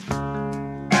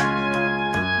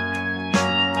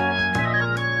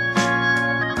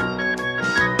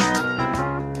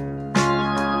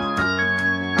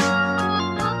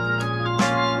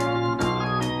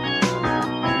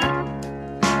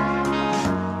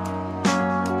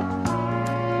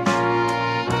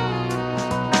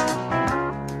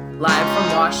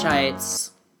Josh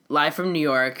Heights, live from New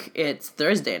York. It's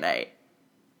Thursday night.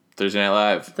 Thursday Night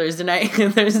Live.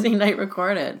 Thursday night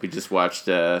recorded. We just watched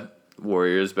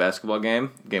Warriors basketball game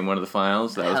 1 of the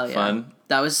finals. That was fun.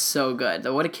 That was so good.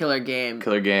 What a killer game.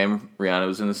 Killer game. Rihanna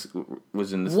was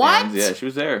in the What? stands. Yeah, she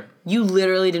was there. You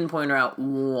literally didn't point her out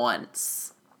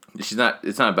once. It's not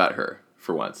about her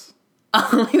for once.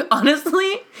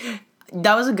 Honestly,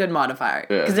 that was a good modifier.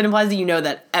 Yeah. Because it implies that you know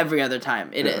that every other time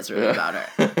it is really about her.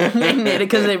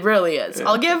 Because it really is. Yeah.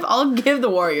 I'll give the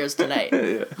Warriors tonight.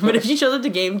 Yeah. But if she shows up to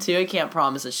game 2, I can't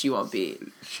promise that she won't be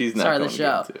She's not star of the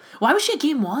show. Why was she at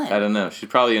game 1? I don't know. She's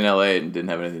probably in LA and didn't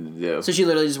have anything to do. So she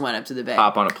literally just went up to the Bay.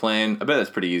 Hop on a plane. I bet that's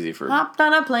pretty easy for... Hopped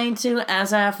on a plane to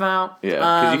SFO. Yeah,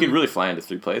 because you could really fly into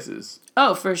 3 places.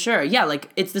 Oh, for sure. Yeah, like,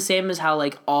 it's the same as how,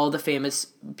 like, all the famous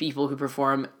people who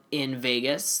perform in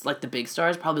Vegas, like the big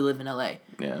stars, probably live in LA.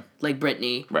 Yeah. Like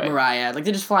Britney, right. Mariah, like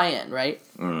they just fly in, right?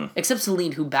 Except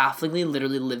Celine, who bafflingly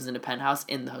literally lives in a penthouse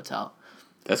in the hotel.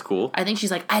 That's cool. I think she's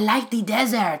like, I like the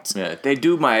desert. Yeah, they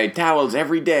do my towels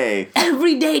every day.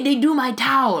 Every day they do my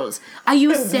towels. I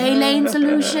use saline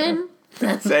solution.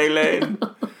 Saline.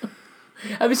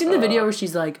 Have you seen the video where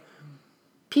she's like,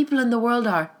 people in the world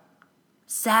are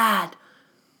sad,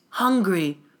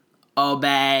 hungry,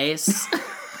 obese.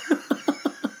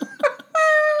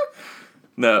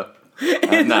 No,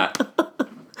 I'm not.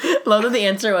 Love that the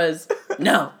answer was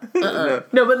no. No,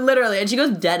 but literally, and she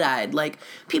goes dead-eyed, like,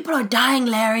 people are dying,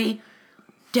 Larry.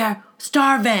 They're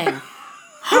starving,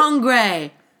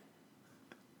 hungry,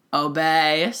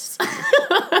 obese.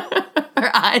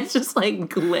 Her eyes just, like,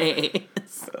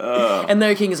 glaze. And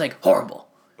Larry King is like, horrible.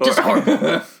 Just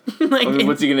horrible. Like,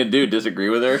 what's he gonna do, disagree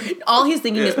with her? All he's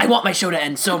thinking is, I want my show to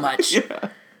end so much. Yeah.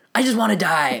 I just want to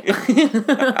die.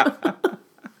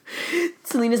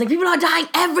 Selena's like, people are dying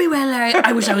everywhere, Larry.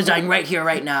 I wish I was dying right here,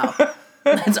 right now.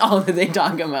 That's all that they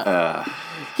talk about.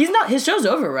 His show's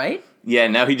over, right? Yeah,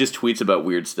 now he just tweets about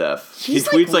weird stuff. He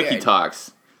tweets like he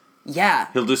talks. Yeah.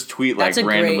 He'll just tweet like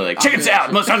randomly, like, chicken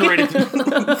salad, most underrated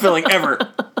filling ever.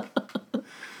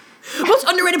 Most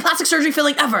underrated plastic surgery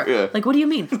filling ever. Yeah. Like, what do you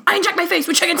mean? I inject my face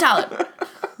with chicken salad.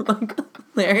 Like,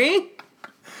 Larry?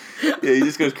 Yeah, he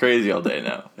just goes crazy all day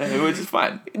now, which is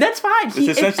fine. That's fine. It's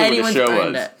essentially what the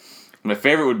show was. It. My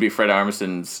favorite would be Fred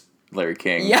Armisen's Larry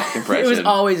King impression. It was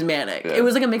always manic. Yeah. It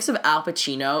was like a mix of Al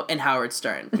Pacino and Howard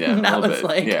Stern. Yeah, that was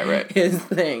like his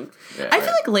thing. Yeah, I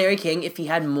feel like Larry King, if he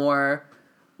had more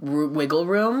wiggle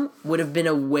room, would have been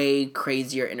a way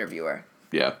crazier interviewer.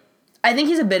 Yeah. I think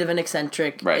he's a bit of an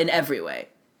eccentric in every way.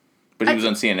 But he was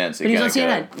on CNN, so he was on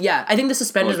CNN. Yeah, I think the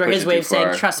suspenders were his way of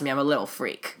saying, trust me, I'm a little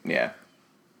freak. Yeah.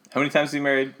 How many times is he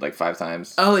married? Like 5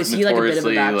 times. Oh, is he like a bit of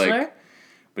a bachelor?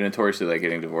 But notoriously like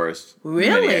getting divorced.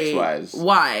 Really? Many ex-wives.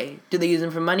 Why? Do they use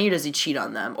him for money, or does he cheat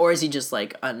on them? Or is he just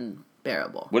like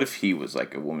unbearable? What if he was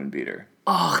like a woman beater?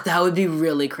 Oh, that would be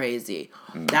really crazy.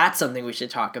 That's something we should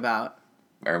talk about.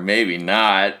 Or maybe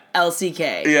not.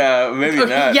 LCK. Yeah, maybe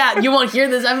not. Yeah, you won't hear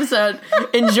this episode.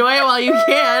 Enjoy it while you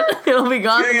can. It'll be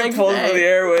gone the next pulled day. from the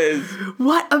airways.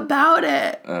 What about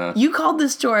it? You called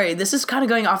this story. This is kind of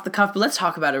going off the cuff, but let's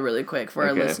talk about it really quick for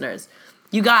our listeners.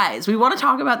 You guys, we want to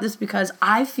talk about this because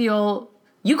I feel...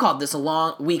 You called this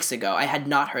weeks ago. I had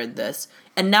not heard this.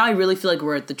 And now I really feel like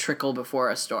we're at the trickle before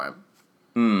a storm.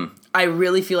 I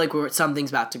really feel like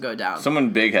something's about to go down. Someone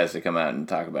big has to come out and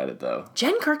talk about it, though.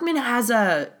 Jen Kirkman has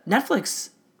a Netflix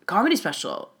comedy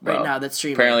special right now that's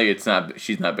streaming. Apparently,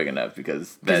 she's not big enough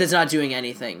because it's not doing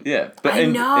anything. Yeah, but I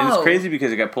know. And it's crazy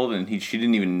because it got pulled and she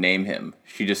didn't even name him.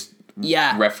 She just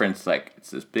referenced like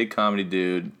it's this big comedy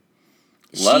dude,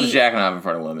 loves jacking off in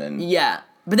front of women. Yeah.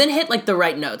 But then hit like the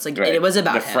right notes. Like it was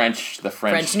about him. The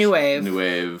French New Wave. New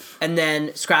Wave. And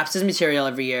then scraps his material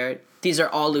every year. These are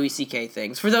all Louis C.K.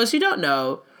 things. For those who don't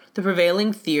know, the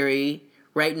prevailing theory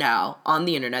right now on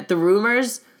the internet, the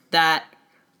rumors that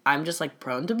I'm just like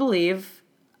prone to believe,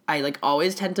 I like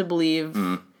always tend to believe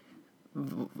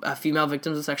female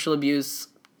victims of sexual abuse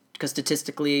because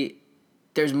statistically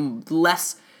there's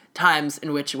less times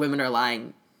in which women are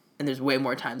lying and there's way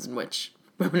more times in which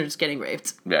women are just getting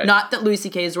raped. Right. Not that Louis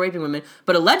C.K. is raping women,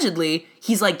 but allegedly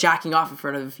he's like jacking off in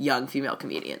front of young female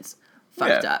comedians.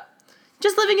 Fucked up.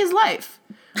 Just living his life.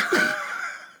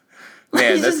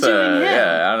 Man, he's that's just doing him.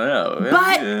 I don't know.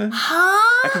 But,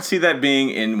 I can see that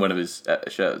being in one of his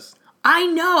shows. I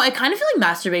know. I kind of feel like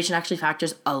masturbation actually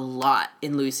factors a lot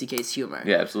in Louis C.K.'s humor.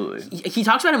 Yeah, absolutely. He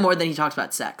talks about it more than he talks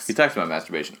about sex. He talks about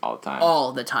masturbation all the time.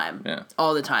 All the time. Yeah.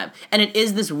 All the time. And it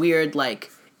is this weird, like,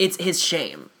 it's his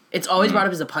shame. It's always brought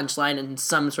up as a punchline in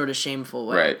some sort of shameful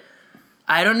way. Right.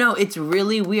 I don't know. It's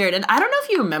really weird. And I don't know if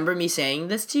you remember me saying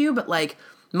this to you, but, like,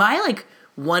 my, like,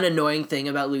 one annoying thing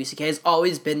about Louis C.K. has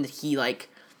always been that he, like,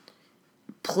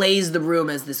 plays the room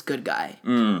as this good guy.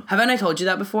 Haven't I told you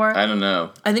that before? I don't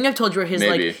know. I think I've told you where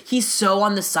Maybe. like, he's so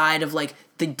on the side of, like,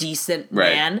 the decent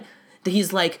man that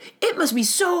he's like, it must be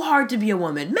so hard to be a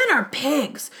woman. Men are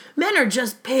pigs. Men are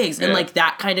just pigs. And, like,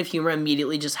 that kind of humor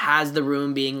immediately just has the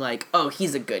room being like, oh,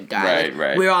 he's a good guy.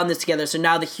 Right. We're on this together. So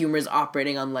now the humor is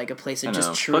operating on, like, a place of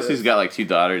just truth. Plus, he's got, like, 2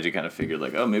 daughters. You kind of figured,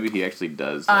 like, oh, maybe he actually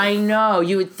does. Like, I know.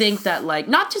 You would think that, like,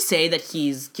 not to say that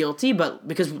he's guilty, but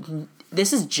because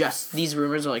this is just, these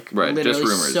rumors are, like, literally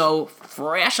so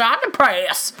fresh out the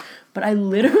press. But I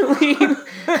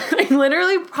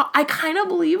kind of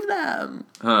believe them.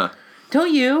 Huh.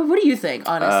 Don't you? What do you think,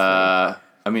 honestly?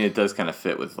 I mean, it does kind of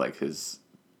fit with, like, his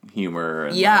humor.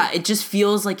 And it just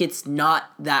feels like it's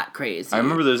not that crazy. I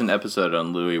remember there's an episode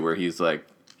on Louis where he's, like,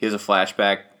 he has a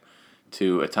flashback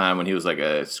to a time when he was, like,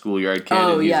 a schoolyard kid.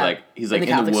 Oh, and he's like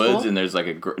in the woods, school? And there's, like,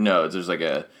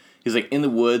 he's, like, in the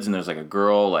woods, and there's, like, a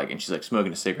girl, like, and she's, like,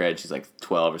 smoking a cigarette, and she's, like,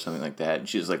 12 or something like that, and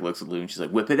she just, like, looks at Louis, and she's,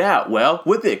 like, whip it out. Well,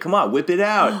 whip it. Come on, whip it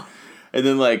out. And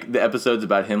then, like, the episode's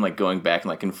about him, like, going back and,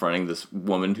 like, confronting this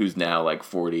woman who's now, like,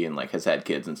 40 and, like, has had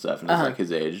kids and stuff and is, like,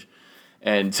 his age.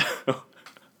 And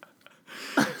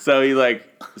so he,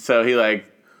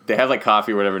 they have, like,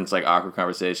 coffee or whatever, and it's, like, awkward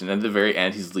conversation. And at the very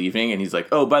end, he's leaving, and he's like,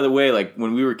 oh, by the way, like,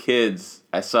 when we were kids,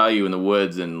 I saw you in the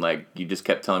woods, and, like, you just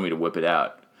kept telling me to whip it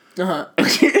out.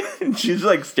 And she's,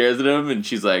 like, stares at him, and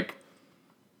she's like,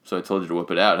 so I told you to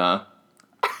whip it out, huh?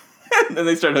 And then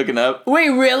they start hooking up. Wait,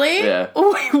 really? Yeah.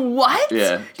 Wait, what?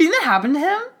 Yeah. Do you think that happened to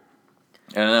him?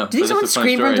 I don't know. Do you think someone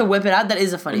screamed for him to whip it out? That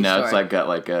is a funny story. And now it's like got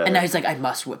like a... And now he's like, I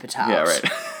must whip it out. Yeah,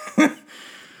 right.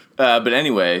 But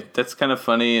anyway, that's kind of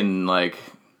funny and like...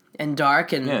 And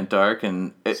dark and... Yeah, dark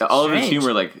and... all of his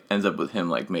humor like ends up with him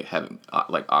like having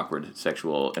like awkward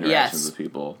sexual interactions with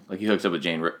people. Like he hooks up with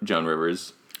Joan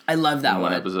Rivers. I love that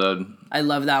one episode. I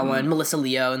love that one. Melissa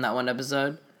Leo in that one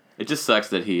episode. It just sucks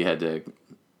that he had to...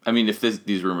 I mean, if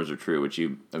these rumors are true,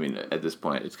 at this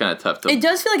point, it's kind of tough to... It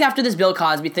does feel like after this Bill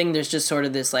Cosby thing, there's just sort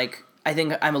of this, like, I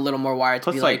think I'm a little more wired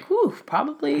to be like, whew,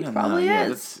 probably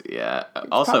is. Yeah.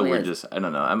 Also, we're just, I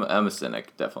don't know, I'm a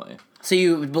cynic, definitely. So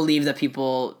you believe that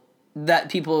people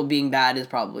being bad is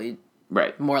probably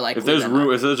more likely. If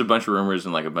there's a bunch of rumors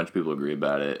and, like, a bunch of people agree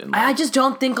about it. And, like, I just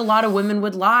don't think a lot of women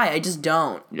would lie. I just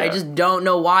don't. Yeah. I just don't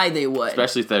know why they would.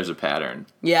 Especially if there's a pattern.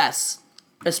 Yes.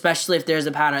 Especially if there's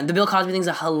a pattern. The Bill Cosby thing's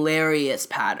a hilarious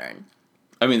pattern.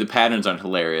 I mean, the patterns aren't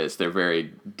hilarious. They're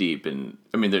very deep, and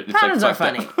I mean, patterns are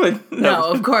funny.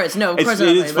 No, of course,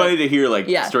 it's funny to hear like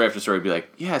story after story be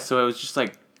like, yeah. So I was just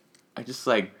like,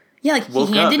 yeah, like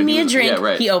he handed me a drink. Yeah,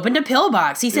 right. He opened a pill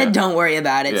box. He said, "Don't worry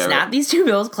about it. Snap these 2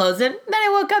 pills, close it." Then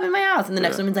I woke up in my house, and the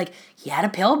next woman's like, "He had a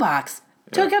pill box.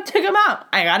 Took him out.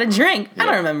 I got a drink. I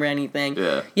don't remember anything."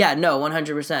 Yeah. No,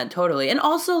 100%, totally. And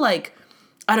also, like,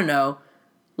 I don't know.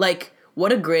 Like,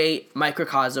 what a great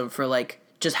microcosm for, like,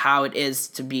 just how it is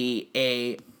to be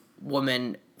a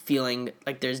woman feeling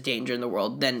like there's danger in the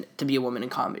world than to be a woman in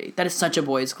comedy. That is such a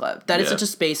boys' club. That is such a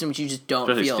space in which you just don't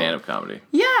Especially feel... stand-up comedy.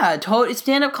 Yeah, it's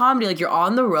stand-up comedy. Like, you're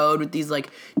on the road with these, like,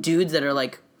 dudes that are,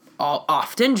 like,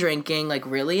 often drinking, like,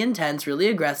 really intense, really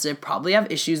aggressive, probably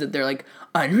have issues that they're, like,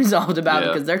 unresolved about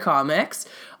because they're comics.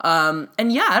 And,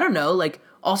 yeah, I don't know. Like,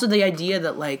 also the idea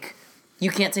that, like... You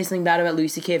can't say something bad about Louis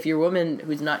C.K. if you're a woman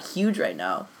who's not huge right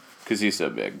now. Because he's so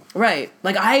big. Right.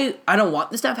 Like, I don't want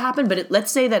this to have happened, but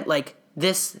let's say that, like,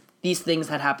 these things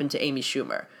had happened to Amy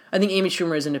Schumer. I think Amy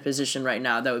Schumer is in a position right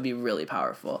now that would be really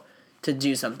powerful to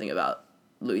do something about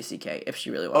Louis C.K. if she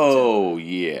really wanted to. Oh,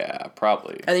 yeah,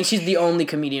 probably. I think she's the only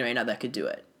comedian right now that could do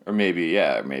it. Or maybe.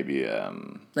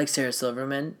 Like Sarah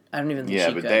Silverman. I don't even think she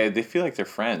could. Yeah, but they feel like they're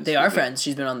friends. They are friends.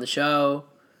 She's been on the show.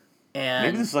 And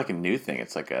maybe this is like a new thing.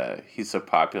 It's like he's so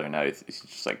popular now. He's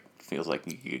just like feels like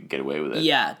you could get away with it.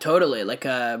 Yeah, totally. Like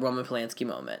a Roman Polanski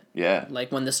moment. Yeah.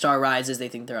 Like when the star rises, they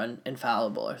think they're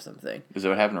infallible or something. Is that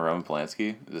what happened to Roman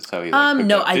Polanski? Is this how he?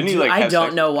 No, I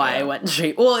don't know why I went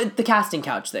straight. Well, the casting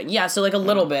couch thing. Yeah, so like a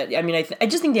little bit. I mean, I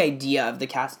just think the idea of the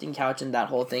casting couch and that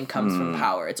whole thing comes from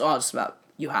power. It's all just about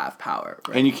you have power.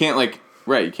 Right? And you can't like.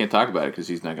 Right, you can't talk about it because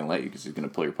he's not going to let you because he's going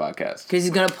to pull your podcast. Because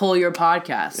he's going to pull your podcast.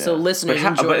 Yeah. So listeners,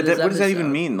 enjoy this episode. What does that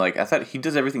even mean? Like, I thought he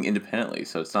does everything independently,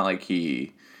 so it's not like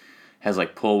he has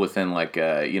like pull within like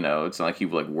it's not like he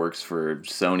like works for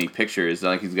Sony Pictures. It's not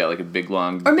like he's got like a big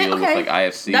long deal with like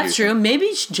IFC. That's true.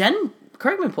 Maybe Jen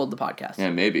Kirkman pulled the podcast.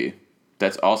 Yeah, maybe.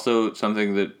 That's also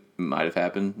something that might have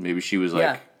happened. Maybe she was like.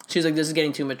 Yeah. She was like, this is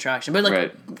getting too much traction. But,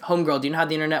 like, homegirl, do you know how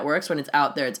the internet works? When it's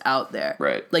out there, it's out there.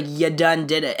 Right. Like, you done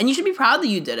did it. And you should be proud that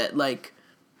you did it. Like,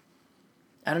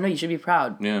 I don't know, you should be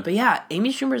proud. Yeah. But, yeah,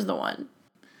 Amy Schumer's the one.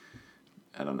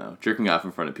 I don't know. Jerking off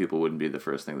in front of people wouldn't be the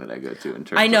first thing that I go to in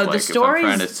terms I know, of, like, the stories... if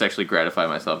I'm trying to sexually gratify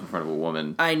myself in front of a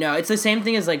woman. I know. It's the same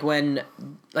thing as, like, when,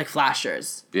 like,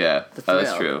 Flashers. Yeah.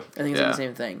 That's true. I think it's the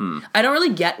same thing. I don't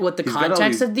really get what the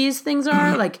context of these things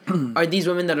are. Like, are these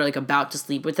women that are, like, about to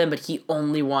sleep with him, but he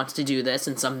only wants to do this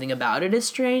and something about it is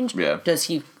strange? Yeah. Does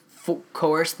he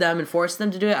coerce them and force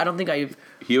them to do it? I don't think I've...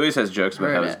 He always has jokes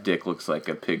about how his it. dick looks like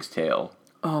a pig's tail.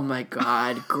 Oh my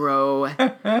god,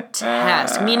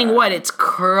 grotesque. Meaning what? It's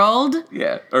curled?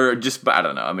 Yeah. Or just, I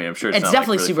don't know. I mean, I'm sure it's not,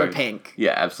 definitely like, really super fucking, pink.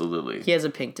 Yeah, absolutely. He has a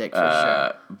pink dick for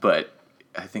sure. But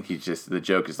I think he just, the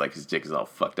joke is like his dick is all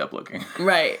fucked up looking.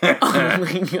 Right. Oh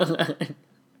my god.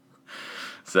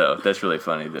 So that's really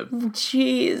funny.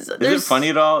 Jeez. Is it funny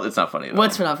at all? It's not funny at all.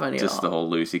 What's not funny at all? Just the whole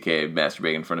Louis C.K.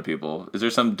 masturbating in front of people. Is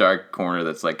there some dark corner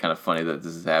that's like kind of funny that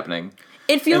this is happening?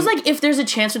 It feels like if there's a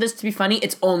chance for this to be funny,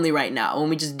 it's only right now when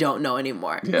we just don't know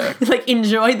anymore. Yeah. Like,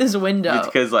 enjoy this window. It's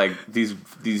because, like, these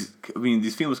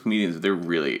famous comedians, they're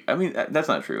really, I mean, that's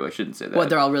not true. I shouldn't say that. What,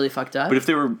 they're all really fucked up? But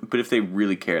if they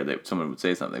really cared, that someone would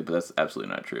say something. But that's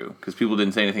absolutely not true because people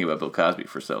didn't say anything about Bill Cosby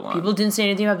for so long. People didn't say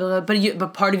anything about Bill Cosby,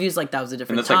 but part of you is like, that was a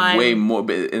different and that's time. like way more.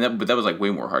 But that was like way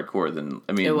more hardcore than,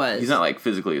 I mean, it was. He's not like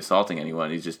physically assaulting anyone.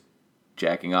 He's just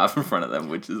jacking off in front of them,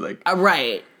 which is like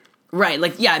Right,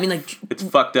 like, yeah, I mean, like... It's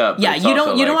fucked up. Yeah, you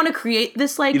don't want to create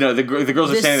this, like... You know, the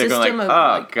girls are standing there going like,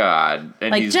 oh, God.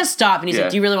 And like, just stop. And he's like,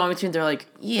 do you really want me to? And they're like,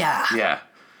 yeah. Yeah.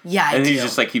 Yeah, I And do. he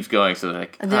just, like, keeps going, so they're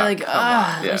like, and they're like,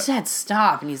 I said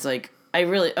stop. And he's like, I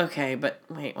really... Okay, but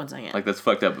wait, 1 second. Like, that's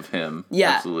fucked up of him.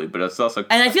 Yeah. Absolutely. But it's also...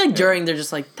 And I feel like during, they're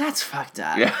just like, that's fucked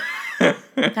up. Yeah.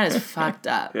 That is fucked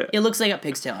up. Yeah. It looks like a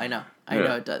pig's tail, I know. I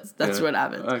know it does. That's what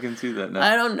happens. I can see that now.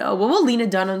 I don't know. What will Lena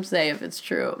Dunham say if it's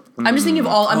true? I'm just thinking of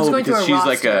all... I'm just going through her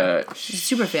roster. She's like she's a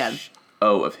super fan.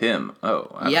 Oh, of him.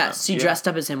 Oh, I don't know. She dressed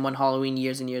up as him one Halloween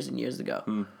years and years and years ago.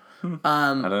 I don't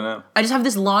know. I just have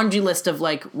this laundry list of,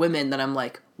 like, women that I'm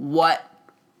like, what?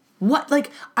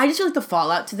 Like, I just feel like the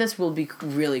fallout to this will be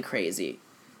really crazy.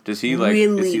 Does he, like...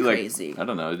 Really is he, crazy. Like, I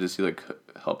don't know. Does he, like,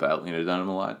 help out Lena Dunham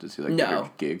a lot? Does he, like, get her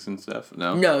gigs and stuff?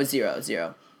 No? No,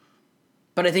 zero.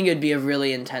 But I think it would be a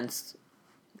really intense...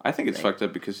 I think it's fucked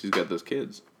up because he's got those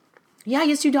kids. Yeah,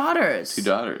 he has 2 daughters. 2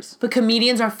 daughters. But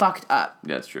comedians are fucked up.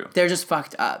 Yeah, that's true. They're just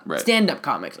fucked up. Right. Stand-up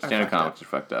comics are Stand-up comics are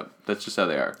fucked up. That's just how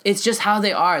they are. It's just how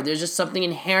they are. There's just something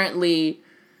inherently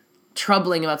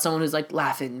troubling about someone who's like,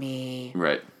 laugh at me.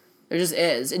 Right. There just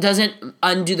is. It doesn't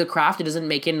undo the craft. It doesn't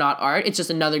make it not art. It's just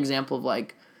another example of,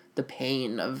 like, the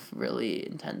pain of really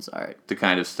intense art. The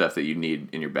kind of stuff that you need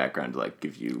in your background to, like,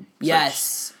 give you...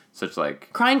 Such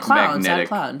like crying clown, magnetic,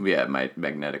 sad clown. Yeah,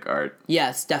 magnetic art.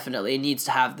 Yes, definitely. It needs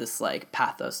to have this like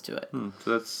pathos to it.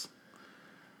 So that's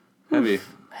heavy.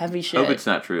 Heavy shit. Hope it's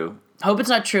not true. Hope it's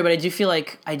not true, but I do feel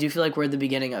like we're at the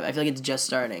beginning of it. I feel like it's just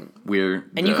starting.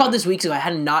 And you called this weeks ago. I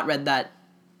had not read that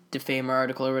Defamer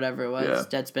article or whatever it was.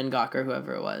 Yeah. Deadspin Gawker,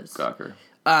 whoever it was. Gawker.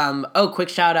 Quick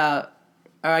shout out.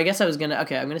 Or I guess I'm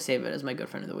gonna save it as my good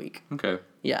friend of the week. Okay.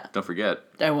 Yeah. Don't forget.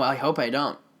 Well, I hope I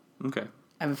don't. Okay.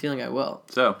 I have a feeling I will.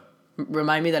 So.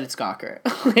 Remind me that it's Gawker.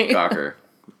 Gawker.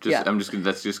 I'm just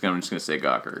gonna say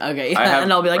Gawker. Okay, yeah,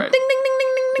 and I'll be like, ding, ding, ding,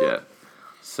 ding, ding, ding. Yeah.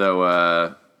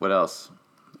 So, what else?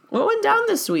 What went down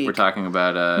this week? We're talking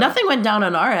about... Nothing went down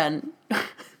on our end.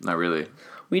 Not really.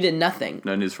 We did nothing.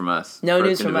 No news from us. No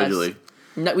news from us.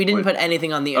 No, we didn't put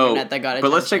anything on the internet that got attention.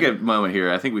 But let's take a moment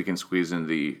here. I think we can squeeze in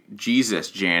the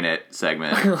Jesus Janet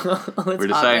segment. We're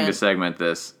deciding to segment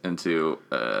this into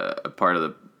a part of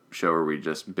the show where we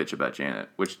just bitch about Janet,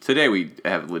 which today we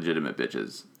have legitimate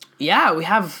bitches. Yeah, we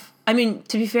have. I mean,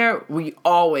 to be fair, we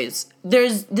always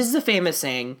this is a famous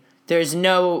saying. There's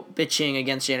no bitching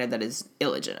against Janet that is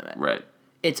illegitimate. Right.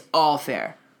 It's all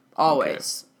fair,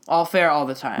 always, all fair, all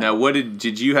the time. Now,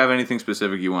 did you have anything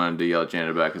specific you wanted to yell at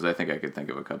Janet about? Because I think I could think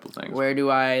of a couple things. Where do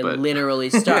I literally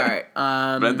start?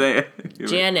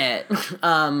 Janet,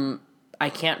 I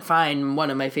can't find one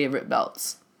of my favorite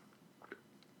belts.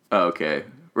 Oh, okay.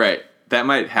 Right. That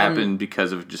might happen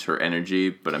because of just her energy,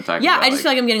 but I'm talking about... I just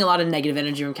feel like I'm getting a lot of negative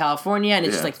energy from California, and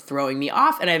it's just, like, throwing me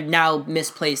off, and I've now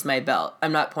misplaced my belt.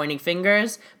 I'm not pointing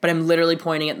fingers, but I'm literally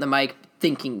pointing at the mic,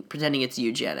 pretending it's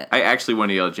you, Janet. I actually want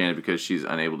to yell at Janet because she's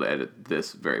unable to edit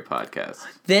this very podcast.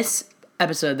 This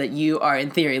episode that you are,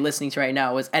 in theory, listening to right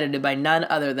now was edited by none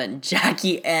other than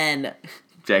Jackie N.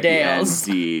 Jackie Dales.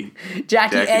 N.D.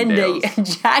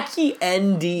 Jackie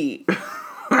N.D.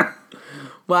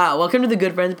 Wow, welcome to the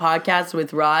Good Friends podcast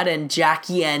with Rod and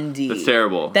Jackie N.D. That's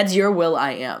terrible. That's your Will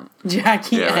I Am.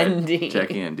 Jackie N.D. Right.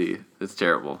 Jackie N.D. That's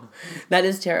terrible. That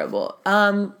is terrible.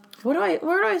 Where do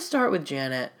I start with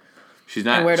Janet? She's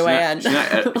not. And where do I end?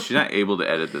 She's not able to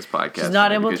edit this podcast. She's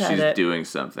not able to edit. Because she's doing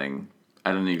something.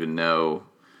 I don't even know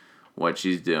what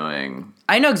she's doing.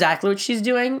 I know exactly what she's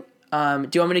doing. Do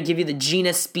you want me to give you the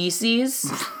genus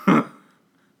species?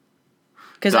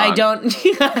 Because I don't...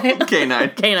 Canine.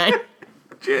 Canine.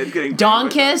 Janet's getting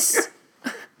Donkus.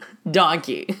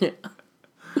 Donkey.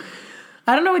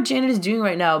 I don't know what Janet is doing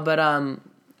right now, but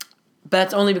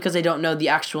that's only because I don't know the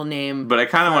actual name. But I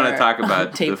kind of want to talk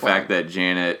about the tapeworm. fact that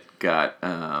Janet got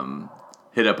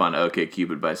hit up on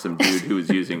OkCupid by some dude who was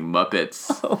using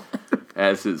Muppets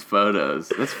as his photos.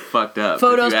 That's fucked up.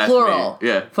 Photos if you ask plural. me.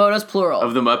 Yeah. Photos plural.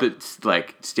 Of the Muppets,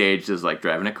 like, staged as, like,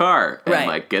 driving a car and, Right.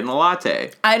 like, getting a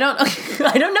latte. I don't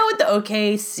know what the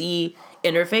OKC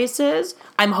interface is.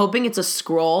 I'm hoping it's a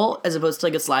scroll as opposed to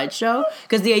like a slideshow,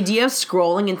 because the idea of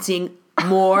scrolling and seeing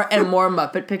more and more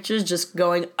Muppet pictures just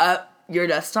going up your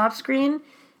desktop screen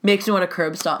makes me want to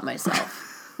curb stomp myself.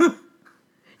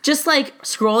 Just like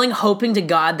scrolling, hoping to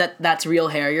God that that's real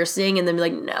hair you're seeing, and then be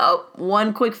like, nope,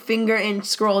 one quick finger and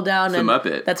scroll down, and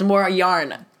Muppet. That's more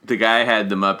yarn. The guy had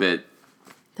the Muppet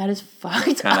That is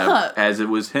fucked kind up. of as it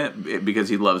was him because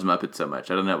he loves Muppets so much.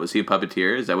 I don't know. Was he a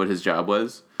puppeteer? Is that what his job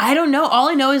was? I don't know. All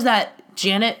I know is that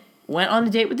Janet went on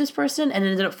a date with this person and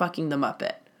ended up fucking the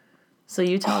Muppet. So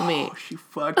you tell me. Oh, she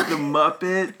fucked the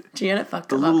Muppet. Janet fucked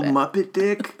The the little Muppet. Muppet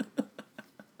dick.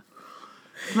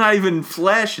 It's not even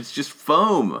flesh. It's just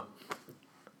foam.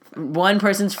 One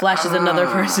person's flesh is another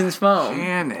person's foam.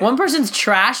 Janet. One person's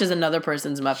trash is another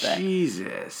person's Muppet.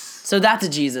 Jesus. So that's a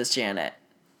Jesus Janet.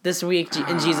 This week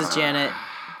in Jesus Janet.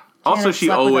 Also, Janet she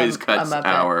slept with always a cuts Muppet.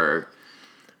 our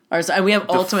We have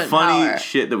ultimate funny power.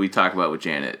 shit that we talk about with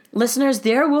Janet. Listeners,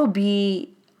 there will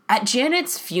be, at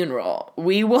Janet's funeral,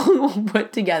 we will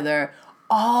put together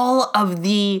all of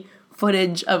the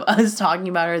footage of us talking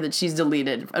about her that she's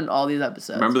deleted from all these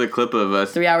episodes. Remember the clip of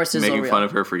us 3 hours sizzle making reel. fun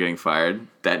of her for getting fired?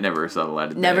 That never saw the light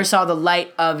of day. Never saw the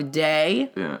light of day.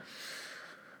 Yeah.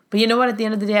 But you know what? At the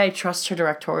end of the day, I trust her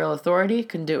directorial authority.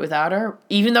 Couldn't do it without her.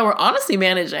 Even though we're honestly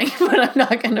managing, but I'm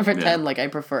not going to pretend like I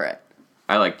prefer it.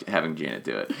 I like having Janet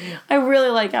do it. I really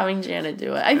like having Janet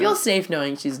do it. I feel safe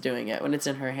knowing she's doing it when it's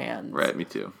in her hands. Right, me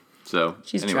too. So,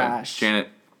 She's anyway, trash. Janet,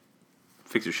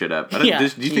 fix your shit up. I don't, Yeah, do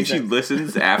you think she Jesus.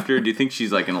 listens after? Do you think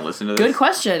she's like going to listen to this? Good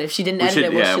question. If she didn't edit should-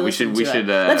 it, will yeah, she we listen should- to we it? should,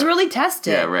 Let's really test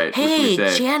it. yeah, right. What should we Hey,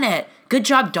 say? Janet, good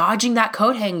job dodging that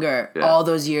coat hanger Yeah. all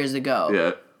those years ago.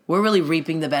 Yeah. We're really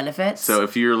reaping the benefits. So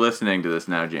if you're listening to this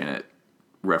now, Janet,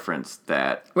 reference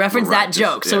that. Reference Right, that just-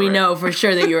 joke so yeah, we right. know for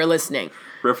sure that you are listening.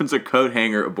 Reference a coat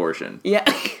hanger abortion. Yeah.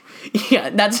 Yeah,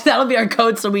 that'll be our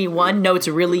code so we, one, know it's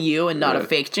really you and not a Yeah.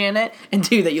 fake Janet, and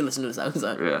two, that you listen to this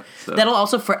episode. Yeah. So. That'll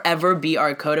also forever be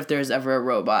our code if there's ever a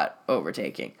robot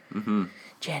overtaking. Mm-hmm.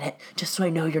 Janet, just so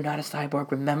I know you're not a cyborg,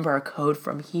 remember our code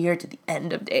from here to the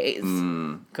end of days.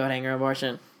 Code hanger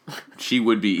abortion. She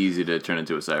would be easy to turn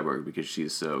into a cyborg because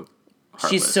she's so heartless.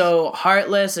 She's so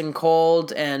heartless and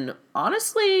cold and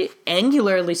honestly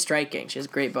angularly striking. She has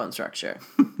great bone structure.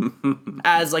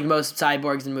 As like most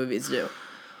cyborgs in movies do.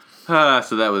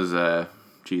 So that was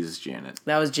Jesus Janet.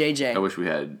 That was JJ. I wish we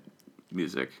had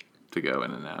music to go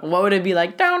in and out. What would it be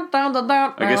like? Down, down, down,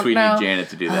 down. I guess we down. need Janet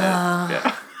to do that.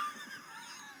 Yeah.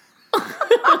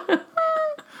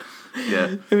 Yeah.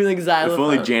 It'd be like xylophone. If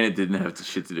only Janet didn't have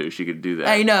shit to do, she could do that.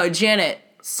 I know, Janet.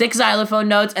 6 xylophone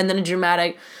notes and then a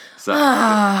dramatic. So,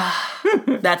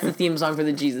 That's the theme song for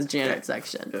the Jesus Janet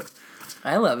section. Yeah.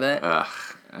 I love it.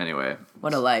 anyway,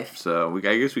 What a life. so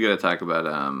I guess we got to talk about.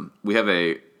 We have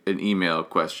an email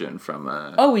question from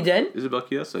Oh, we did? Isabel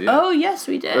Kioso. Yeah. Oh, yes,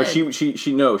 we did. Or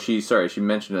she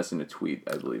mentioned us in a tweet,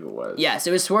 I believe it was. Yes,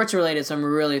 it was sports related, so I'm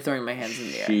really throwing my hands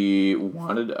in the air. She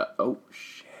wanted.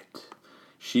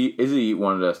 Izzy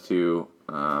wanted us to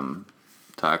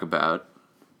talk about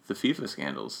the FIFA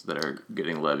scandals that are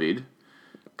getting levied.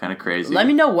 Kind of crazy. Let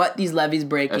me know what these levies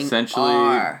breaking Essentially-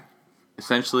 are.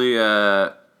 Essentially,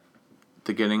 they're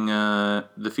getting the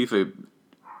FIFA.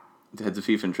 The heads of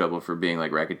FIFA in trouble for being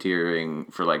like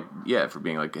racketeering for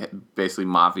being like basically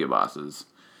mafia bosses,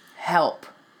 Help.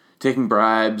 taking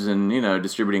bribes and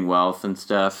distributing wealth and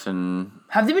stuff. And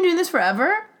Have they been doing this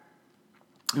forever?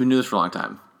 we knew this for a long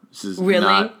time. This is Really?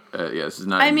 Not, this is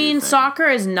not. I a new mean, thing. soccer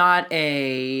is not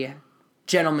a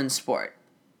gentleman's sport.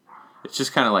 It's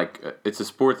just kind of like it's a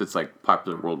sport that's like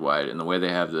popular worldwide, and the way they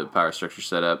have the power structure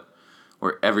set up,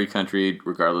 where every country,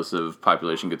 regardless of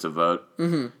population, gets a vote.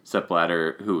 Mm-hmm. Sepp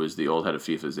Blatter, who is the old head of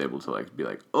FIFA, is able to be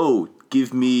like, "Oh,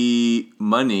 give me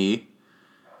money,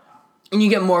 And you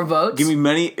get more votes? give me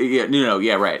money." Yeah, no,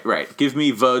 yeah, right. Give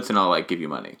me votes, and I'll give you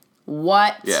money.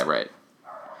 What? Yeah, right.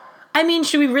 I mean,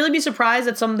 should we really be surprised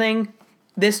that something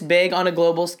this big on a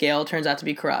global scale turns out to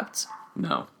be corrupt?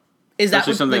 No, Is that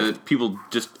Especially what, something like, that people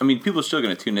just... I mean, people are still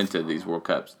going to tune into these World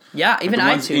Cups. Yeah, even the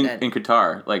I ones tune in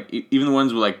Qatar. Like, even the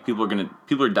ones where, like, people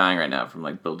are dying right now from,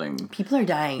 like, building... People are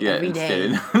dying every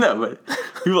day. No, but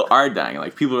people are dying.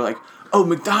 Like, people are like, oh,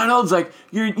 McDonald's, like,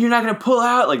 you're not going to pull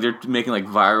out. Like, they're making, like,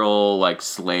 viral, like,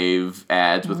 slave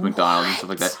ads with McDonald's and stuff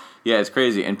like that. Yeah, it's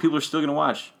crazy. And people are still going to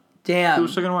watch. Damn. People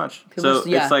are still going to watch.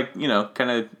 It's like,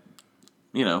 kind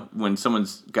of, when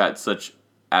someone's got such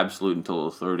absolute and total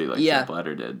authority like Sepp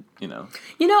Blatter did,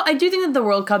 I do think that the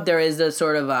World Cup, there is a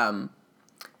sort of,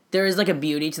 there is, like, a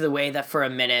beauty to the way that for a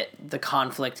minute the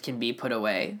conflict can be put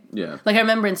away. Yeah. Like, I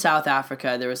remember in South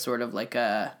Africa, there was sort of, like,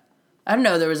 there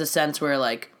was a sense where,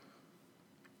 like,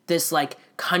 this, like,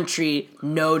 country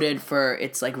noted for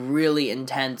its, like, really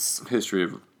intense... history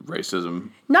of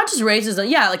racism. Not just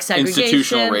racism, like, segregation.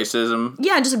 Institutional racism.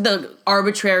 Yeah, just, like, the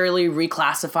arbitrarily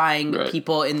reclassifying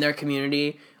people in their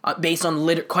community based on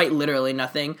quite literally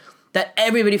nothing. That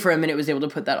everybody for a minute was able to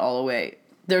put that all away.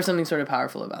 There's something sort of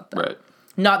powerful about that. Right.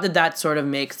 Not that sort of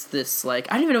makes this, like...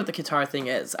 I don't even know what the Qatar thing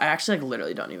is. I actually, like,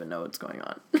 literally don't even know what's going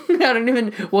on. I don't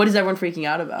even... What is everyone freaking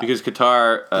out about? Because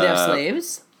Qatar... Do they have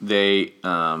slaves? They,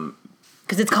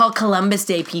 Because it's called Columbus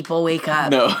Day, people. Wake up.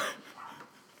 No.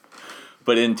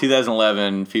 But in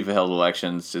 2011, FIFA held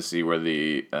elections to see where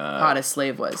the... hottest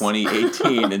slave was.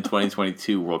 2018 and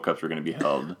 2022 World Cups were going to be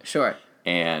held. Sure.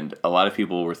 And a lot of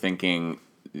people were thinking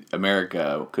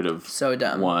America could have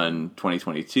won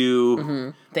 2022. Mm-hmm.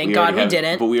 Thank God we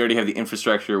didn't. But we already have the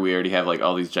infrastructure. We already have, like,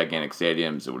 all these gigantic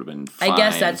stadiums. It would have been fine. I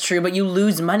guess that's true, but you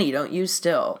lose money, don't you,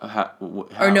 still? How?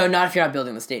 Or no, not if you're not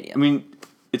building the stadium. I mean,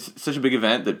 it's such a big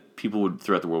event that people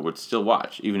throughout the world would still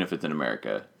watch, even if it's in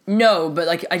America. No, but,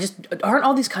 like, aren't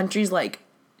all these countries, like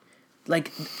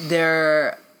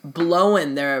they're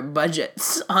blowing their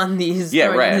budgets on these... Yeah,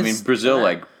 right. I mean, Brazil,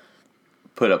 like,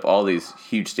 put up all these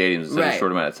huge stadiums in such a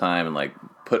short amount of time and, like,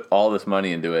 put all this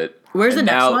money into it. Where's the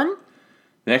next one?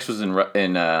 The next was we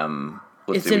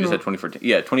just had 2014.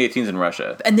 Yeah, 2018's in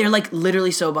Russia. And they're, like,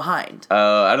 literally so behind.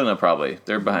 I don't know, probably.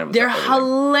 They're behind with everything.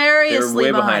 Hilariously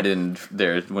They're way behind in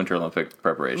their Winter Olympic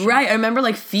preparation. Right, I remember,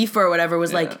 like, FIFA or whatever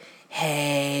was like,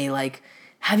 hey, like,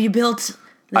 have you built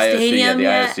the stadium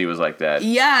yet? IOC was like that.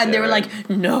 Yeah, and they were like,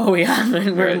 no, we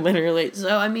haven't. We're literally...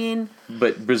 So, I mean...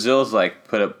 But Brazil's, like,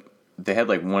 put up... They had,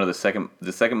 like, one of the second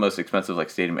most expensive, like,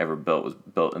 stadium ever built was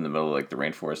built in the middle of, like, the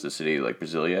rainforest of the city, like,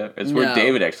 Brasilia. It's where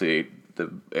David actually...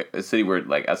 a city where,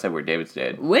 like, outside where David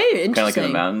stayed. Wait, interesting. Kind of like in the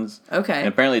mountains. Okay. And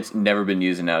apparently it's never been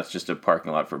used, and now it's just a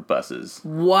parking lot for buses.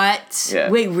 What? Yeah.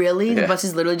 Wait, really? Yeah. The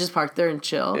buses literally just park there and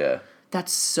chill? Yeah.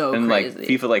 That's so and, crazy. Like,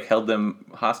 FIFA, like, held them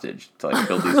hostage to, like,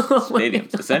 build these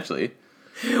stadiums, essentially.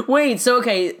 Wait, so,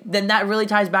 okay, then that really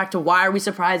ties back to why are we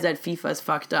surprised that FIFA's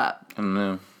fucked up? I don't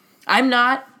know. I'm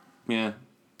not. Yeah.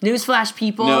 Newsflash,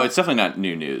 people. No, it's definitely not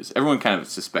new news. Everyone kind of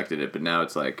suspected it, but now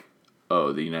it's like,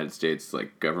 oh, the United States,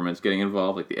 like, government's getting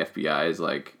involved. Like, the FBI is,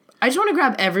 like... I just want to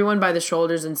grab everyone by the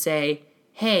shoulders and say,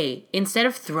 hey, instead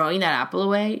of throwing that apple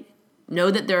away,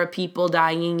 know that there are people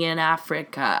dying in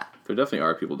Africa. There definitely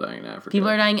are people dying in Africa. People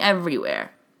are dying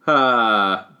everywhere.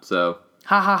 So...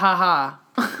 Ha ha ha ha.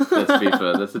 That's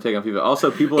FIFA. That's the take on FIFA.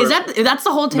 Also, people are... That's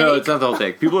the whole take? No, it's not the whole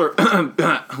take. People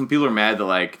are mad that,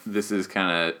 like, this is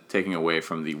kind of taking away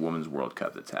from the Women's World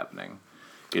Cup that's happening.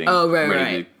 Getting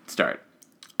ready to start.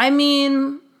 I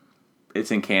mean...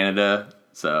 It's in Canada,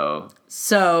 so...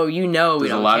 So, we don't care.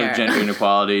 There's a lot of gender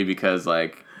inequality because,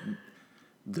 like,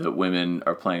 the women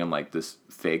are playing on, like, this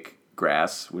fake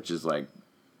grass, which is, like,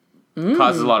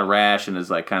 causes a lot of rash and is,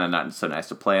 like, kind of not so nice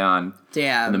to play on.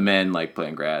 Damn. And the men like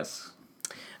playing grass.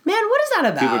 Man, what is that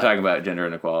about? People are talking about gender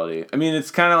inequality. I mean,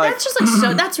 it's kind of like... That's just, like,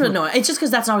 so... That's really annoying. It's just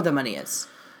because that's not where the money is.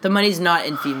 The money's not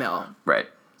in female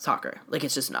soccer. Like,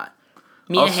 it's just not.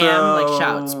 Mina Hamm, like,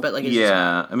 shouts, but, like, it's just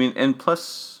not. I mean, and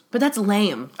plus... But that's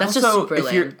lame. That's also, just super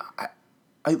lame.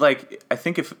 I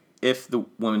think if the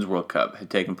Women's World Cup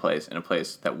had taken place in a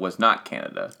place that was not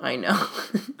Canada... I know.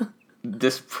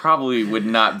 This probably would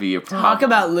not be a problem. Talk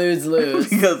about lose-lose.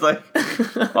 Because, like,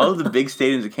 all of the big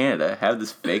stadiums in Canada have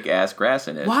this fake-ass grass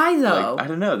in it. Why, though? Like, I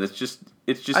don't know. It's just...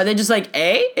 Are they just like,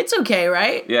 it's okay,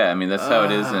 right? Yeah, I mean, that's how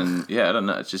it is, and, yeah, I don't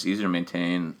know. It's just easier to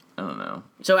maintain. I don't know.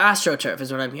 So AstroTurf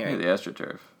is what I'm hearing. Yeah, the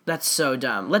AstroTurf. That's so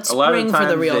dumb. Let's spring for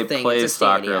the real thing. They play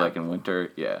soccer, like, in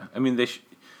winter. Yeah. I mean, they should...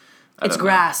 It's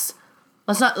grass.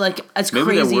 Let's not, like, as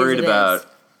crazy as it is.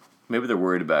 Maybe they're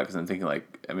worried about, because I'm thinking,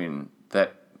 like, I mean,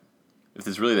 that... If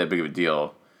it's really that big of a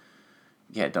deal,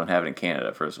 yeah, don't have it in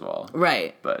Canada, first of all.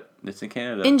 Right. But it's in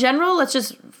Canada. In general, let's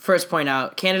just first point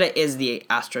out, Canada is the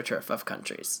AstroTurf of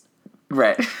countries.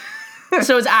 Right.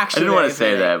 So it's actually I didn't want to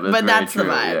say that, but that's the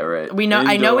true. vibe. Yeah, right.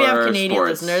 I know we have Canadian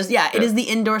sports. listeners. Yeah, it is the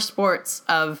indoor sports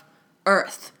of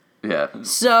Earth. Yeah.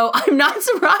 So I'm not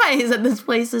surprised that this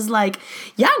place is like,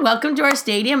 yeah, welcome to our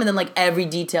stadium. And then like every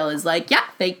detail is like, yeah,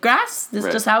 fake grass. This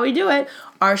is just how we do it.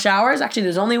 Our showers, actually,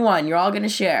 there's only one. You're all going to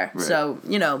share. Right. So,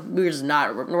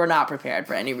 we're not prepared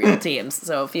for any real teams.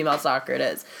 So female soccer it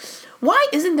is. Why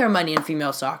isn't there money in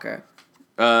female soccer?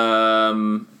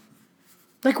 Like,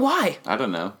 why? I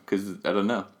don't know. Because I don't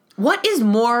know. What is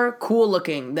more cool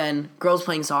looking than girls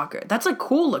playing soccer? That's like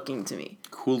cool looking to me.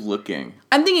 Cool looking.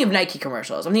 I'm thinking of Nike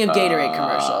commercials. I'm thinking of Gatorade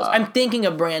commercials. I'm thinking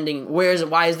of branding.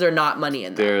 Why is there not money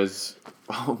in there?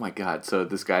 Oh my god! So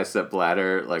this guy Sepp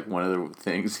Blatter, like one of the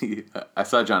things I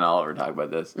saw John Oliver talk about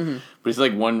this, but it's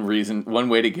like one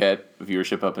way to get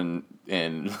viewership up in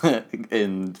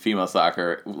in female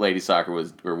soccer, ladies soccer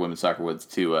or women's soccer was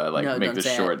to make the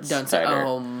shorts tighter. Say,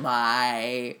 oh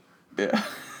my. Yeah.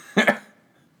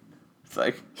 It's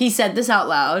like he said this out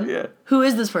loud. Yeah. Who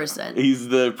is this person? He's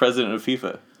the president of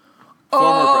FIFA.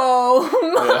 My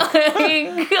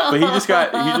god! But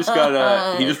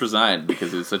he just resigned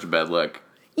because it was such a bad look.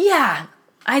 Yeah,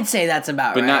 I'd say that's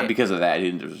about right. But right. not because of that.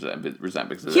 He didn't resign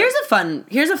because of that.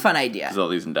 Here's a fun idea. There's all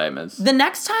these indictments. The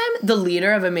next time the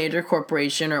leader of a major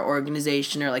corporation or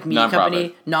organization or like media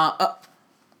company,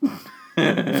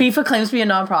 FIFA claims to be a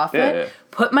nonprofit.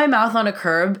 Put my mouth on a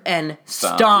curb and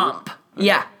stomp.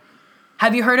 Yeah.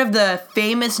 Have you heard of the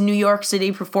famous New York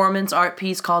City performance art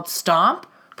piece called Stomp?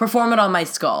 Perform it on my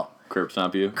skull. Curb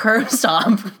stomp you? Curb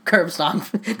stomp.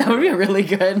 That would be a really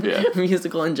good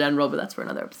musical in general, but that's for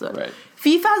another episode. Right.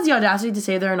 FIFA has the audacity to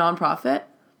say they're a nonprofit.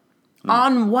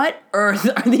 On what earth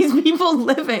are these people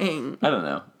living? I don't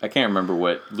know. I can't remember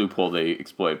what loophole they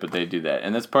exploit, but they do that.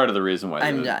 And that's part of the reason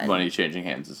why money changing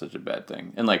hands is such a bad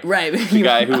thing. And like the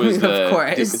guy who was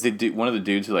one of the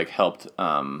dudes who like helped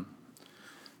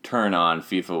turn on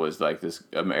FIFA was like this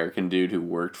American dude who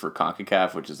worked for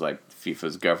CONCACAF, which is like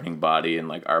FIFA's governing body in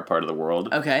like our part of the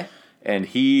world. Okay. And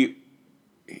it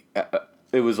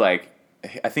was like,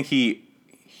 I think he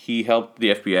helped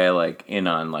the FBI like in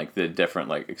on like the different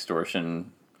like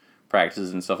extortion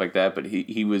practices and stuff like that. But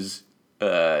he was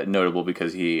notable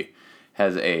because he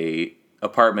has a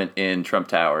apartment in Trump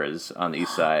Towers on the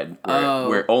east side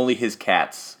where only his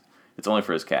cats. It's only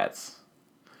for his cats.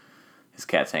 His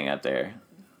cats hang out there.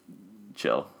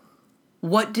 Chill.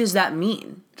 What does that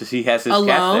mean? Because he has his cats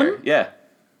there. Yeah.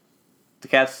 The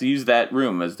cats use that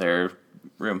room as their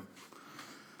room.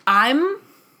 I'm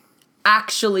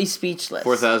actually speechless.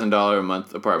 $4,000 a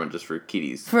month apartment just for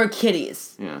kitties. For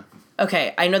kitties. Yeah.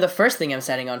 Okay, I know the first thing I'm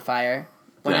setting on fire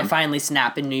when I finally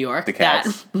snap in New York. The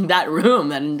cats. That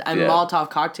room, and I'm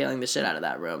Molotov cocktailing the shit out of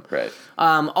that room. Right.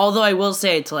 Although I will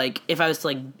say, to like, if I was to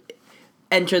like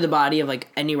enter the body of like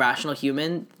any rational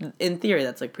human, in theory,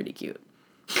 that's like pretty cute.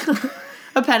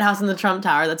 A penthouse in the Trump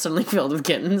Tower that's suddenly filled with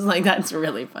kittens. Like, that's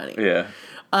really funny. Yeah.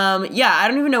 I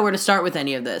don't even know where to start with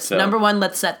any of this. So, number one,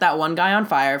 let's set that one guy on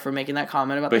fire for making that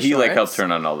comment about the shorts. But he, like, helped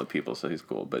turn on all the people, so he's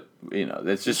cool. But, you know,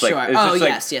 it's just, like,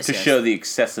 to show the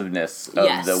excessiveness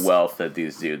of the wealth that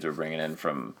these dudes are bringing in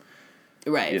from...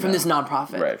 Right, from this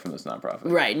nonprofit. Right, from this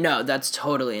nonprofit. Right, no, that's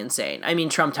totally insane. I mean,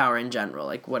 Trump Tower in general,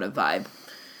 like, what a vibe.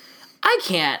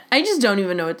 I just don't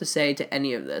even know what to say to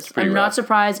any of this. I'm not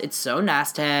surprised. It's so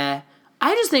nasty.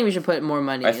 I just think we should put more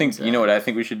money into you know what I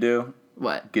think we should do?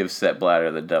 What? Give Sepp Blatter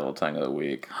the devil tongue of the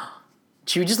week.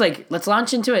 Should we just, like, let's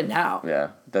launch into it now? Yeah,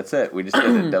 that's it. We just get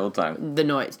the devil tongue. The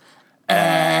noise.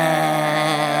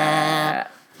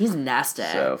 He's nasty.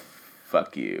 So,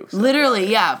 fuck you. Literally,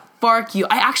 yeah. Fuck you.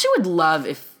 I actually would love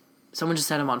if someone just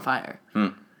set him on fire.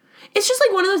 It's just,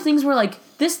 like, one of those things where,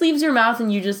 like, this leaves your mouth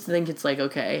and you just think it's, like,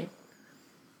 okay.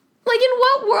 Like, in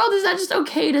what world is that just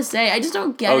okay to say? I just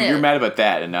don't get it. Oh, you're mad about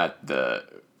that and not the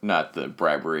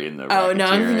bribery and the Oh, no,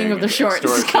 I'm thinking of the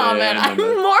shorts comment. I'm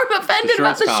more offended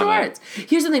about the shorts.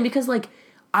 Here's the thing, because, like,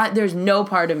 there's no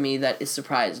part of me that is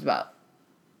surprised about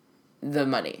the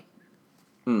money.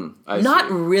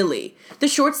 Not really. The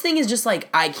shorts thing is just, like,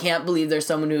 I can't believe there's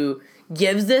someone who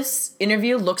gives this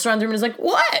interview, looks around the room and is like,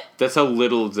 what? That's how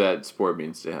little that sport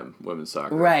means to him, women's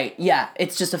soccer. Right, yeah.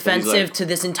 It's just offensive to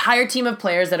this entire team of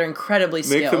players that are incredibly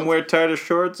skilled. Make them wear tighter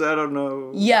shorts? I don't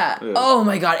know. Yeah. Oh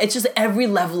my god. It's just every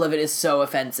level of it is so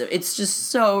offensive. It's just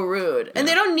so rude. Yeah. And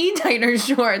they don't need tighter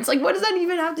shorts. Like, what does that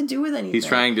even have to do with anything? He's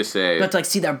trying to say... But to, like,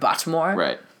 see their butt more?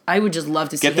 Right. I would just love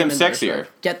to see Get them sexier.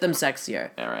 Get them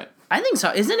sexier. Yeah, right. I think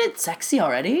so. Isn't it sexy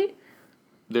already?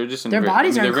 They're just their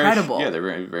bodies are incredible. They're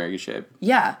very, very good shape.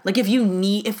 Yeah, like if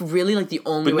really like the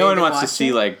only. But no one wants to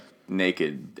see like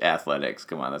naked athletics.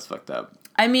 Come on, that's fucked up.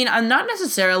 I mean, I'm not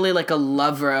necessarily like a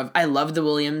lover of. I love the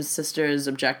Williams sisters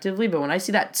objectively, but when I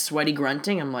see that sweaty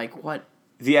grunting, I'm like, what?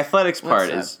 The athletics part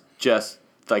is just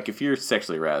like if you're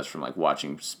sexually aroused from like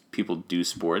watching people do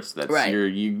sports, that's Right.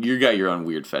 you got your own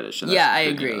weird fetish. And Yeah, I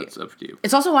that's, agree. It's up to you.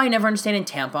 It's also why I never understand in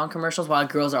tampon commercials why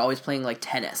girls are always playing like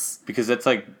tennis. Because that's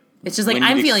like It's just like, when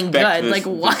I'm you'd feeling expect good. this- Like,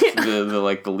 what? The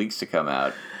like the leaks to come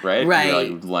out, right? Right.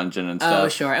 You're like lunging and stuff. Oh,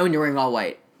 sure. And when you're wearing all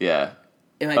white, Yeah.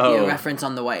 it might be a reference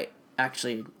on the white.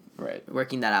 Actually, Right.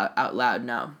 working that out loud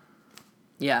now.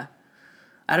 Yeah.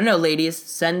 I don't know, ladies.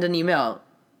 Send an email.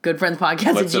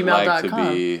 Goodfriendspodcast What's at it like gmail.com.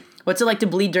 to be What's it like to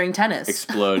bleed during tennis?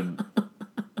 explode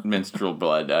menstrual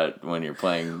blood out when you're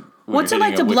playing? When What's you're it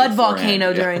like to hitting blood with your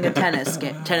volcano forehand? during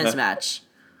a tennis match?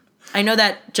 I know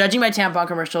that, judging by tampon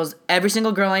commercials, every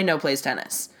single girl I know plays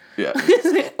tennis. Yeah.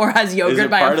 Or has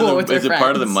yogurt by a pool with their Is it friends.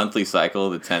 part of the monthly cycle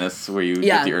of the tennis where you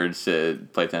Yeah. get the urge to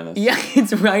play tennis? Yeah,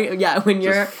 it's right. Yeah, when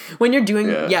you're doing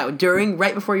Yeah. during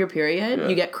right before your period, Yeah.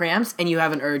 you get cramps and you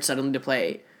have an urge suddenly to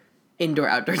play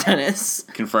outdoor tennis.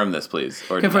 Confirm this, please.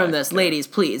 Or Confirm deny. this, ladies,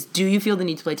 please. Do you feel the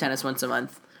need to play tennis once a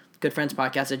month?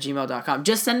 Goodfriendspodcast at gmail.com.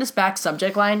 Just send us back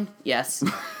subject line. Yes.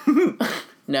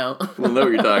 No. We'll know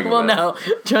what you're talking We'll about.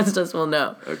 know. Trust us, we'll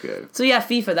know. Okay. So yeah,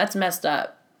 FIFA, that's messed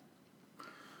up.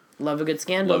 Love a good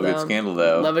scandal, Love a good scandal,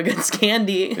 though. Love a good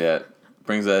scandy. Yeah.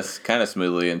 Brings us kind of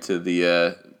smoothly into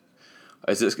the.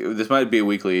 This might be a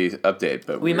weekly update,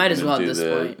 but We we're might as gonna well at do this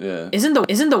the- point. Yeah. Isn't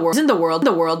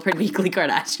the world pretty weekly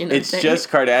Kardashian? It's thing? just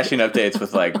Kardashian updates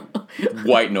with like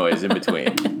white noise in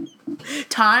between.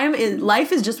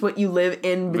 Life is just what you live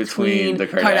in between the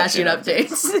Kardashian, Kardashian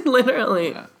updates. Literally.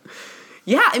 Yeah.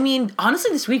 Yeah, I mean,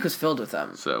 honestly, this week was filled with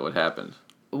them. So what happened?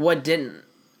 What didn't?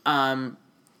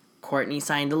 Courtney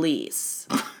signed a lease.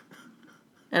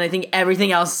 And I think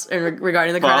everything else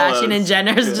regarding the Follows. Kardashian and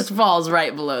Jenners Yeah. just falls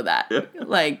right below that. Yeah.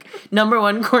 Like, number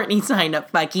one, Courtney signed a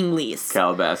fucking lease.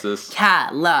 Calabasas.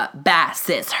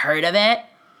 Calabasas. Heard of it?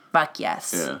 Fuck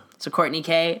yes. Yeah. So Courtney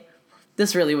K,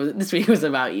 this week was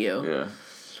about you. Yeah.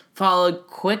 Followed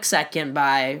quick second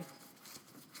by,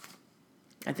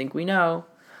 I think we know,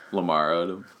 Lamar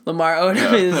Odom. Lamar Odom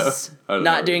No, is no, I don't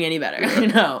not know. doing any better. Yeah.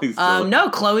 No. He's still- No,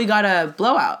 Chloe got a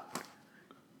blowout.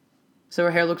 So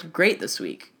her hair looked great this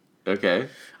week. Okay.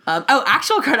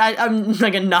 Actual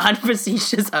like a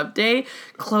non-facetious update.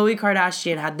 Khloe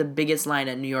Kardashian had the biggest line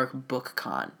at New York Book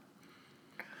Con.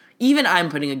 Even I'm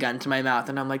putting a gun to my mouth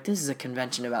and I'm like, this is a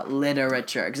convention about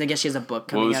literature. Because I guess she has a book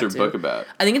coming What was out her too. book about?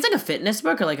 I think it's like a fitness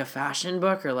book or like a fashion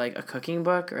book or like a cooking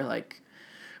book or like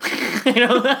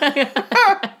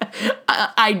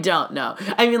I don't know.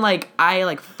 I mean, like, I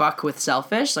like fuck with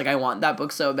Selfish. Like, I want that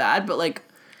book so bad, but like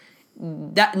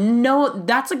that's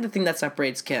like the thing that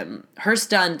separates Kim. Her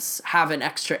stunts have an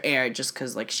extra air just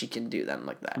because like she can do them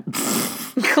like that.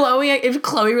 If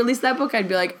Chloe released that book, I'd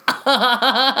be like,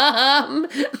 A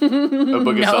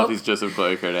book of no. selfies just of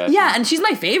Khloe Kardashian. Yeah, and she's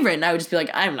my favorite, and I would just be like,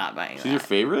 I'm not buying that. She's your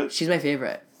favorite? She's my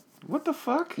favorite. What the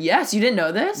fuck? Yes, you didn't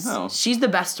know this? No. She's the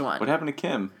best one. What happened to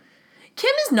Kim?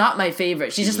 Kim is not my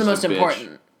favorite. She's just the most just a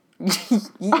bitch.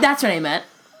 important. That's what I meant.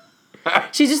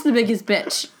 She's just the biggest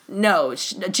bitch. No,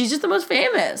 she's just the most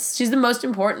famous. She's the most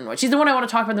important one. She's the one I want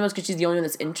to talk about the most because she's the only one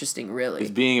that's interesting, really.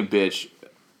 Is being a bitch,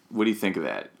 what do you think of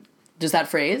that? Just that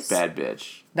phrase? Bad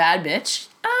bitch. Bad bitch?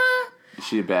 Is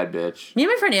she a bad bitch? Me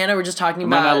and my friend Anna were just talking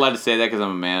Am I about... not allowed to say that because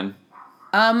I'm a man?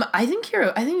 I think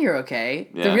you're okay.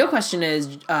 The Yeah. real question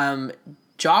is,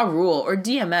 Ja Rule or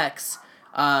DMX,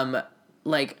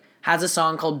 like, has a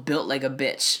song called Built Like a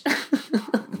Bitch.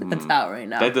 That's out right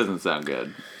now. That doesn't sound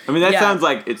good. I mean, that Yeah. sounds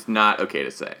like it's not okay to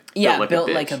say. Yeah,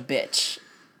 Built like a bitch.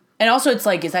 And also, it's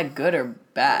like, is that good or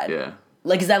bad? Yeah.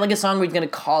 Like, is that like a song where he's gonna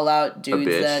call out dudes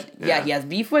bitch, that yeah. he has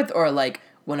beef with, or like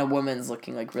when a woman's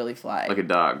looking like really fly? Like a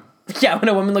dog. Yeah, when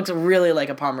a woman looks really like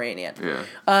a Pomeranian.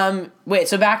 Yeah. Wait,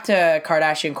 so back to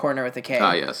Kardashian Corner with a K.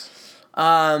 Ah, yes.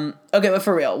 Okay, but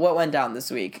for real, what went down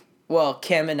this week? Well,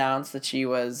 Kim announced that she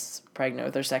was pregnant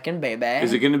with her second baby.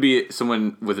 Is it going to be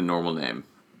someone with a normal name?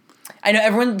 I know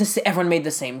everyone made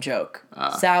the same joke.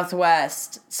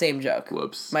 Southwest, same joke.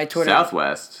 Whoops. My Twitter.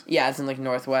 Southwest. Yeah, it's in like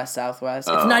Northwest, Southwest.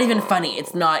 It's not even funny.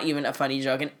 It's not even a funny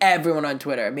joke, and everyone on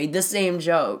Twitter made the same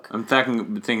joke. I'm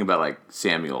thinking about like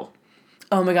Samuel.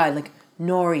 Oh my god, like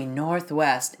Nori,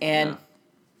 Northwest, and Yeah.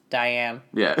 Diane.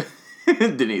 Yeah.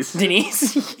 Denise.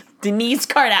 Denise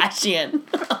Kardashian.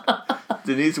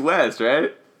 Denise West,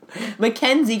 right?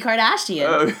 Mackenzie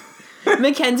Kardashian. Oh.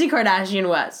 Mackenzie Kardashian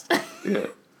West. Yeah.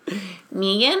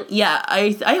 Megan? Yeah,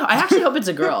 I actually hope it's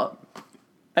a girl.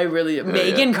 I really...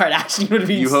 Megan Kardashian would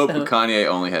be You hope so... Kanye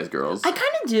only has girls? I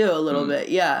kind of do a little bit,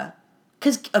 yeah.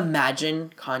 Because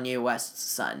imagine Kanye West's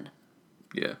son.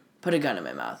 Yeah. Put a gun in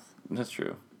my mouth. That's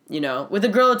true. You know? With a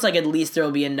girl, it's like at least there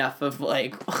will be enough of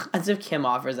like... As if Kim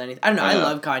offers anything. I don't know, I Yeah.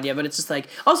 love Kanye, but it's just like...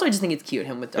 Also, I just think it's cute,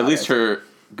 him with daughters. At least her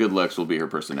good looks will be her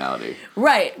personality.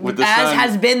 Right, With the as son-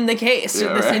 has been the case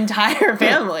with this entire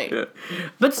family. Yeah.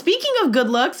 But speaking of good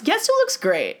looks, guess who looks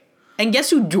great? And guess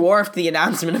who dwarfed the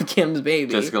announcement of Kim's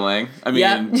baby? Jessica Lange. I mean,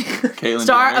 Yep. Caitlyn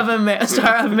star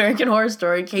Jenner. of American Horror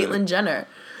Story, Caitlyn Jenner,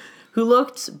 who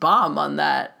looked bomb on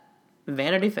that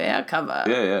Vanity Fair cover.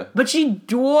 Yeah. But she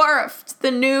dwarfed the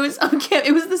news of Kim.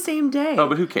 It was the same day. Oh,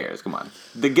 but who cares? Come on.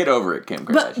 Get over it, Kim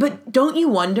Kardashian. But don't you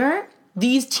wonder?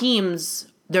 These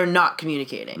teams, they're not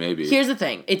communicating. Maybe. Here's the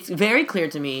thing. It's very clear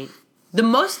to me. The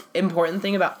most important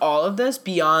thing about all of this,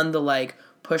 beyond the like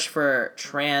push for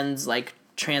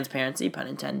transparency, pun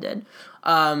intended,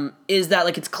 is that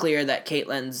like it's clear that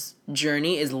Caitlyn's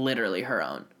journey is literally her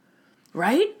own.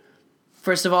 Right?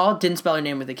 First of all, didn't spell her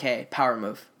name with a K. Power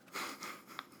move.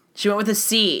 She went with a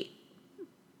C.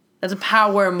 That's a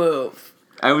power move.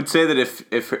 I would say that if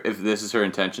this is her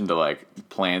intention to like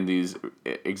plan these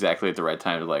exactly at the right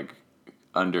time to like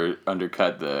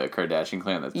undercut the Kardashian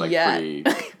clan, that's like pretty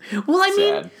well, I mean,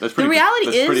 sad. That's pretty, the reality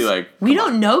that's is pretty, like, we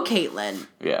don't know Caitlyn.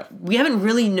 Yeah. We haven't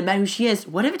really met who she is.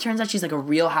 What if it turns out she's like a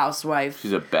real housewife?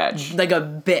 She's a bitch. Like a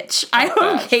bitch. I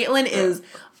hope Caitlyn is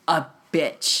a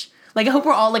bitch. Like, I hope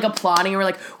we're all like applauding and we're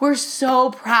like, we're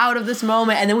so proud of this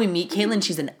moment. And then we meet Caitlyn,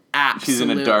 she's an absolute She's in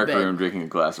a dark bitch. room drinking a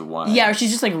glass of wine. Yeah, or she's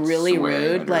just like really Swearing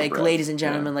rude. under her Like, breath. ladies and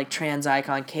gentlemen, Yeah. like trans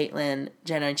icon Caitlyn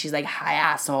Jenner, and she's like, hi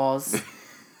assholes.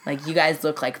 Like, you guys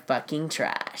look like fucking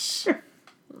trash.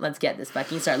 Let's get this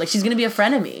fucking started. Like, she's gonna be a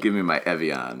friend of me. Give me my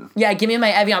Evian. Yeah, give me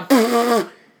my Evian.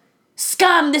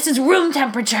 Scum, this is room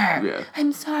temperature. Yeah.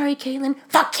 I'm sorry, Caitlyn.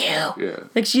 Fuck you. Yeah.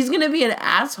 Like, she's gonna be an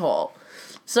asshole.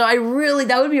 So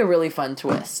that would be a really fun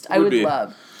twist. I would be.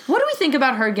 love. What do we think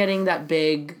about her getting that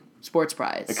big sports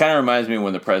prize? It kind of reminds me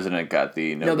when the president got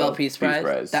the Nobel Peace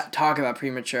Prize. That talk about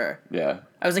premature. Yeah.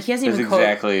 I was like, he hasn't That's even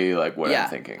exactly like what Yeah, I'm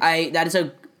thinking. that is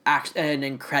an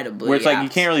incredibly Where it's like you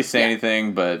apt- can't really say yeah.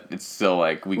 anything, but it's still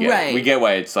like we get Right. we get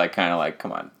why it's like kind of like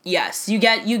come on. Yes, you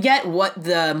get what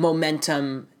the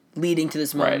momentum leading to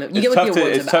this moment. Right. You get what the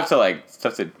award's it's about.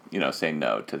 tough to say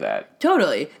no to that.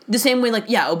 Totally. The same way, like,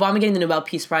 yeah, Obama getting the Nobel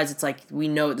Peace Prize, it's like, we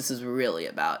know what this is really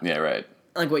about. Yeah, right.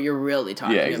 Like, what you're really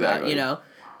talking about, exactly. you know?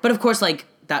 But, of course, like,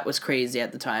 that was crazy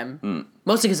at the time. Mm.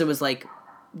 Mostly because it was, like,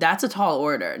 that's a tall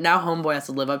order. Now Homeboy has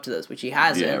to live up to this, which he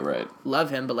hasn't. Yeah, right. Love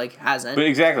him, but, like, hasn't. But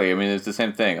exactly, I mean, it's the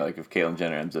same thing. Like, if Caitlyn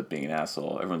Jenner ends up being an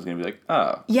asshole, everyone's gonna be like,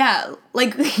 oh. Yeah,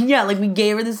 like we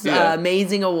gave her this Yeah.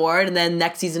 amazing award, and then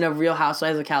next season of Real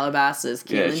Housewives of Calabasas,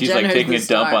 Yeah, Caitlyn she's Jenner's like taking the a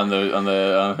dump star. on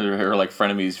her like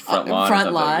frenemy's front lawn. or front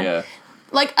something. lawn. Yeah.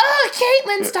 Like, oh,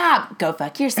 Caitlyn, stop! Go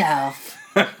fuck yourself.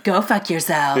 Go fuck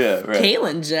yourself. Yeah, right.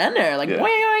 Caitlyn Jenner, like, Yeah.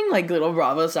 boing, like little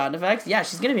Bravo sound effects. Yeah,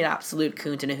 she's gonna be an absolute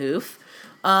coont and a hoof.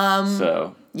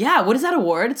 So Yeah, what is that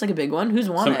award? It's like a big one. Who's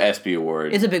won some it? ESPY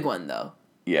award. It's a big one though.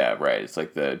 Yeah, right. It's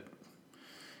like the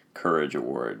Courage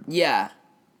Award. Yeah.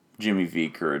 Jimmy V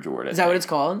Courage Award. Is that what it's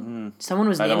called? Someone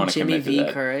was I don't named wanna Jimmy commit to V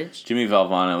that. Courage. Jimmy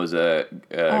Valvano was a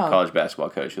college basketball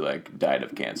coach who like died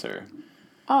of cancer.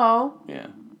 Oh, Yeah.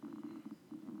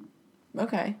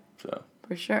 okay. So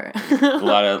For sure. a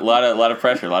lot of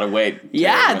pressure, a lot of weight. to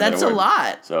Yeah, win that that's a award.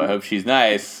 lot. So I hope she's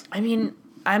nice. I mean,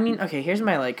 okay, here's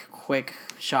my, like, quick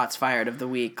shots fired of the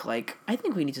week. Like, I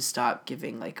think we need to stop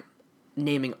giving, like,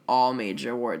 naming all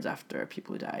major awards after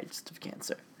people who died just of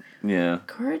cancer. Yeah.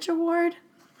 Courage Award?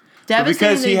 But Devastating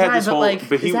because he to had die, this but, whole, like,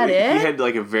 but is that it? he had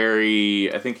like a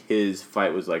very, I think his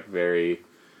fight was like very,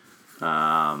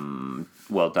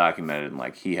 well documented, and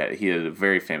like he had a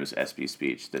very famous ESPY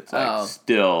speech that's like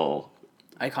still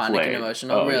Iconic played. and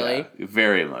emotional, Oh, really? yeah.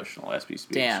 Very emotional ESPY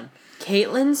speech. Damn.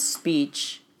 Caitlyn's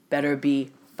speech better be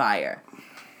fire.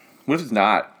 What if it's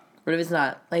not? What if it's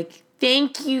not? Like,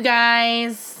 thank you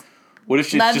guys. What if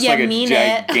she's Love just ya, like a mean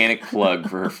it. gigantic plug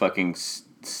for her fucking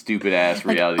stupid ass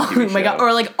reality TV show? Oh my god,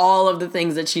 or like all of the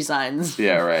things that she signs.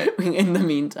 Yeah, right. In the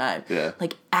meantime. Yeah.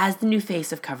 Like, as the new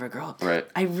face of CoverGirl, Right.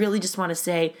 I really just want to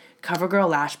say CoverGirl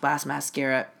Lash Blast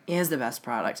Mascara is the best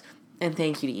product. And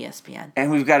thank you to ESPN. And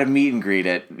we've got a meet and greet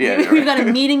at We've got a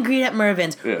meet and greet at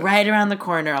Mervin's Yeah. right around the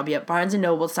corner. I'll be at Barnes &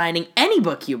 Noble signing any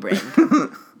book you bring.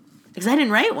 Because I didn't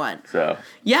write one. So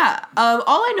Yeah. All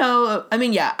I know, I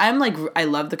mean, yeah, I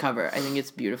love the cover. I think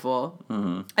it's beautiful.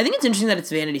 Mm-hmm. I think it's interesting that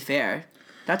it's Vanity Fair.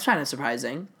 That's kind of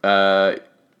surprising.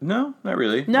 no, not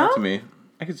really. No? Not to me.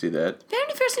 I can see that.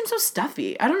 Vanity Fair seems so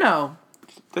stuffy. I don't know.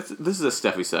 This is a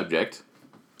stuffy subject.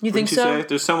 You think Wouldn't you so? say?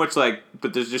 There's so much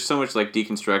there's just so much like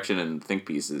deconstruction and think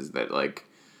pieces that like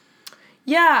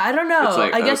Yeah, I don't know. it's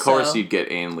like I guess of course so. you'd get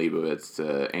Anne Leibovitz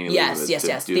to Annie Yes.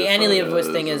 Leibovitz to do The Annie Leibovitz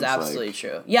photos, thing is and it's absolutely like,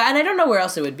 true. Yeah, and I don't know where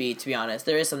else it would be, to be honest.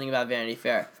 There is something about Vanity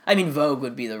Fair. I mean, Vogue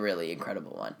would be the really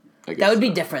incredible one. I guess That would be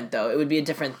different, though. It would be a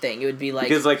different thing. It would be like,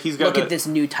 because like he's got look at this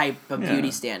new type of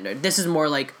beauty standard. This is more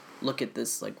like, look at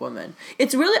this like woman.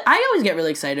 It's really, I always get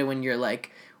really excited when you're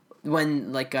like,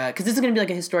 because this is gonna be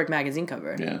like a historic magazine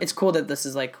cover. Yeah. It's cool that this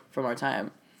is like from our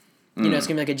time. You know, it's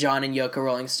gonna be like a John and Yoko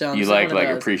Rolling Stones. You like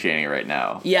appreciating it right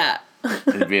now. Yeah.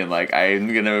 And being like,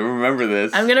 I'm gonna remember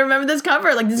this. I'm gonna remember this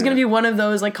cover. Like, this is gonna be one of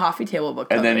those like coffee table book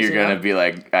covers. And then you're gonna be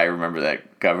like, I remember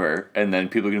that cover. And then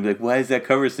people are gonna be like, why is that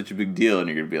cover such a big deal? And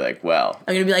you're gonna be like, well.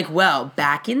 I'm gonna be like, well,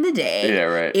 back in the day, Yeah,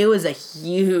 right. it was a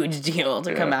huge deal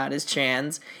to come out as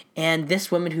trans. And this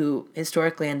woman who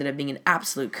historically ended up being an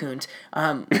absolute coont,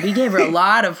 we gave her a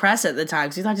lot of press at the time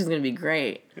because we thought she was gonna be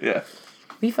great. Yeah.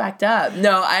 We fucked up.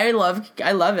 No, I love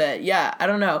it. Yeah, I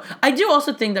don't know. I do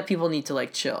also think that people need to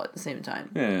like chill at the same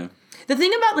time. Yeah. The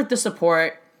thing about like the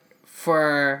support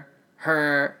for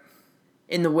her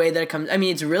in the way that it comes, I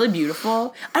mean, it's really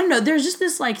beautiful. I don't know, there's just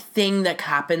this like thing that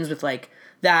happens with like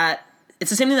that. It's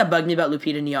the same thing that bugged me about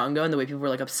Lupita Nyong'o and the way people were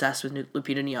like obsessed with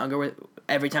Lupita Nyong'o, where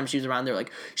every time she was around, they're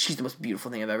like, she's the most beautiful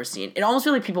thing I've ever seen. It almost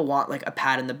feels like people want like a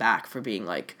pat in the back for being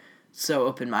like so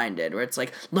open-minded, where it's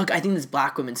like, look, I think this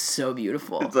black woman's so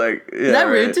beautiful. It's like, yeah, is that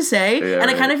rude to say? Yeah, and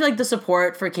I kind of feel like the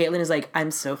support for Caitlyn is like, I'm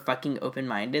so fucking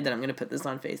open-minded that I'm gonna put this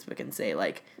on Facebook and say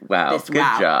like, wow, good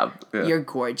job. Yeah. You're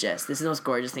gorgeous. This is the most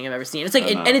gorgeous thing I've ever seen. It's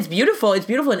like, and it's beautiful. It's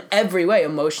beautiful in every way,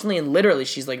 emotionally and literally.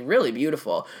 She's like really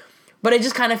beautiful. But I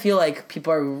just kind of feel like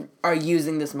people are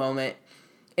using this moment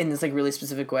in this like really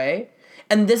specific way,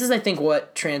 and this is, I think,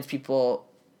 what trans people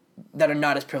that are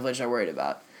not as privileged are worried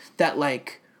about. That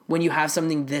like, when you have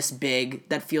something this big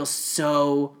that feels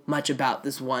so much about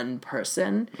this one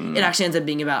person, it actually ends up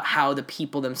being about how the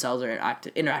people themselves are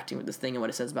interacting with this thing and what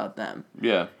it says about them.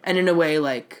 Yeah. And in a way,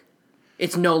 like,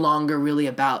 it's no longer really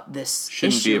about this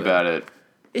Shouldn't issue. be about it.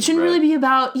 It shouldn't really be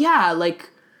about, like,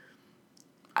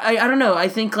 I don't know. I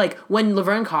think, like, when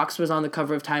Laverne Cox was on the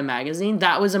cover of Time magazine,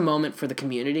 that was a moment for the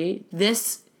community.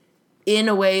 This, in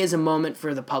a way, is a moment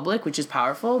for the public, which is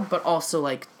powerful, but also,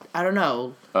 like, I don't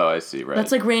know. Oh, I see, right.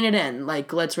 Let's, like, rein it in.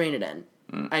 Like, let's rein it in.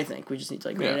 I think we just need to,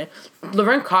 like, rein it in.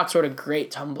 Laverne Cox wrote a great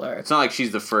Tumblr. It's not like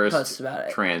she's the first post about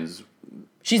it. trans...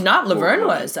 She's not. Laverne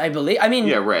was, I believe. I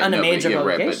mean, on a major publication.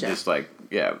 Right, but just, like,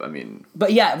 yeah, I mean...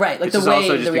 But, yeah, right. Like, the way,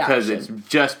 also just the because reaction. it's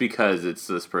just because it's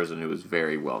this person who was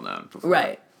very well-known before.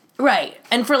 Right.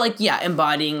 And for, like, yeah,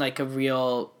 embodying, like, a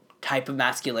real type of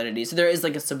masculinity. So there is,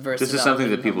 like, a subversive This is something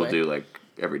that people do, like,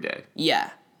 every day. Yeah.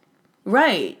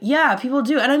 Right. Yeah, people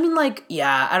do. And I mean, like,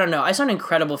 yeah, I don't know. I saw an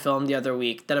incredible film the other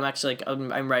week that I'm actually, like,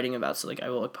 I'm writing about, so, like, I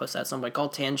will, like, post that somewhere,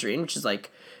 called Tangerine, which is,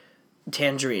 like,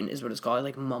 Tangerine is what it's called. I,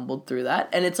 like, mumbled through that.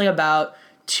 And it's, like, about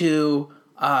two,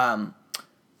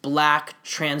 black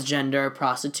transgender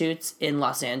prostitutes in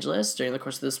Los Angeles during the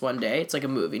course of this one day. It's, like, a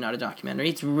movie, not a documentary.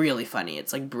 It's really funny.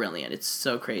 It's, like, brilliant. It's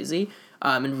so crazy,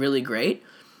 and really great.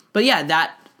 But, yeah,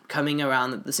 that coming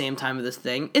around at the same time of this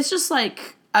thing, it's just,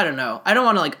 like... I don't know. I don't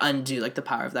want to, like, undo, like, the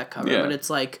power of that cover, but it's,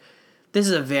 like, this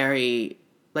is a very,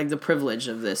 like, the privilege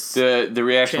of this. The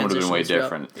reaction would have been way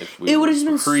different if we would have just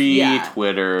been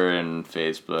pre-Twitter and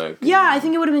Facebook. Yeah, I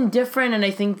think it would have been different, and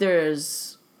I think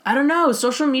there's, I don't know,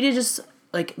 social media just,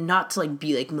 like, not to, like,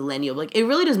 be, like, millennial, like, it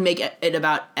really does make it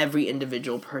about every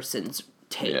individual person's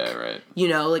take. Yeah, right. You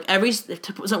know, like, every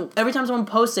time someone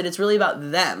posts it, it's really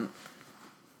about them.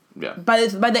 Yeah. By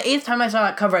the eighth time I saw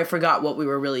that cover, I forgot what we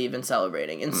were really even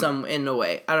celebrating in a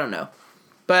way. I don't know.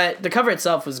 But the cover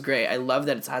itself was great. I love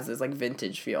that it has this, like,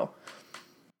 vintage feel.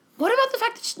 What about the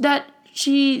fact that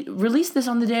she released this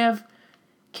on the day of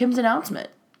Kim's announcement?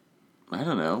 I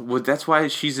don't know. Well, that's why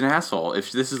she's an asshole.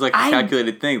 If this is, like, a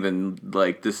calculated thing, then,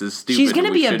 like, this is stupid. She's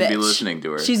gonna be a bitch. We shouldn't be listening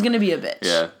to her. She's gonna be a bitch.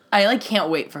 Yeah. I, like, can't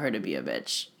wait for her to be a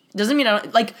bitch. Doesn't mean I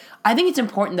don't... Like, I think it's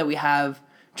important that we have...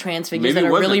 trans figures that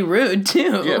are really rude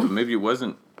too. Yeah, but maybe it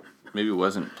wasn't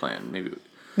planned.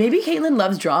 Maybe Caitlyn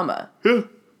loves drama. Yeah.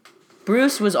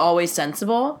 Bruce was always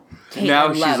sensible. Caitlyn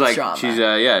now she's loves like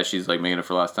drama. she's like making it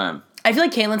for last time. I feel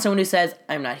like Caitlyn's someone who says,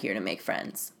 "I'm not here to make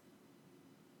friends."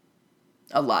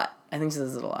 A lot. I think she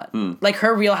says it a lot. Like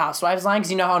her Real Housewives line,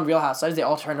 because you know how in Real Housewives they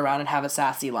all turn around and have a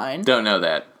sassy line. Don't know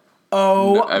that.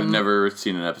 Oh, I've never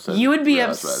seen an episode. You would be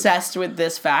obsessed with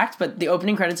this fact, but the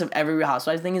opening credits of every Real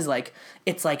Housewives thing is like,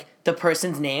 it's like the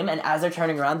person's name, and as they're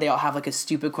turning around, they all have like a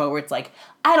stupid quote where it's like,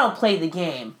 "I don't play the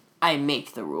game, I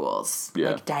make the rules."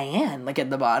 Yeah. Like Diane, like at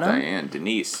the bottom. Diane,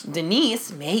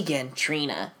 Denise, Megan,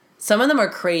 Trina. Some of them are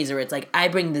crazy where it's like, "I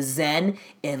bring the zen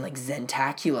in like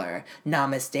Zentacular.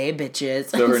 Namaste, bitches."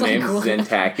 So her It's like, name's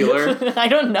Zentacular? I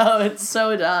don't know. It's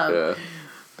so dumb. Yeah.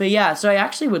 But yeah, so I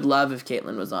actually would love if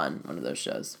Caitlyn was on one of those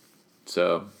shows.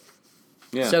 So,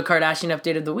 yeah. So Kardashian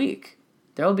update of the week.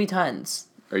 There will be tons.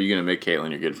 Are you going to make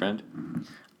Caitlyn your good friend?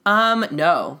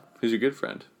 No. Who's your good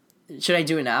friend? Should I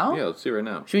do it now? Yeah, let's see right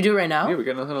now. Should we do it right now? Yeah, we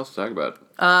got nothing else to talk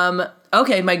about.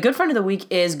 Okay, my good friend of the week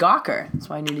is Gawker. That's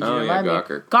why I needed you to remind me.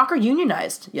 Gawker. Gawker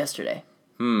unionized yesterday.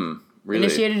 Really?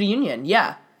 Initiated a union.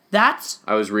 Yeah.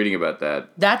 I was reading about that.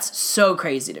 That's so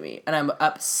crazy to me, and I'm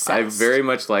obsessed. I very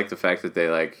much like the fact that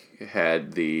they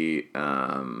had the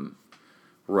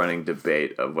running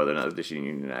debate of whether or not they should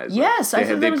unionize. Yes, I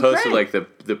think that was posted great.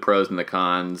 the pros and the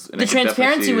cons. And the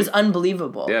transparency was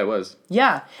unbelievable. Yeah, it was.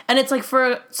 Yeah, and it's like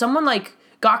for someone like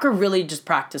Gawker really just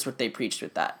practiced what they preached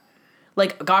with that.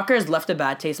 Like, Gawker has left a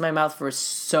bad taste in my mouth for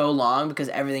so long because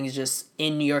everything is just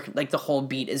in New York. Like, the whole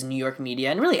beat is New York media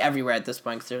and really everywhere at this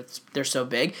point because they're so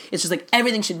big. It's just like,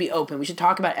 everything should be open. We should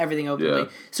talk about everything openly. Yeah.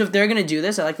 So if they're going to do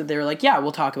this, I like that they were like, yeah,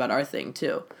 we'll talk about our thing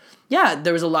too. Yeah,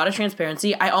 there was a lot of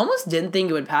transparency. I almost didn't think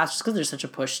it would pass just because there's such a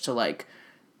push to, like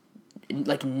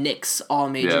nix all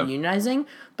major unionizing.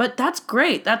 But that's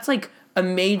great. That's, like, a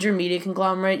major media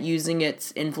conglomerate using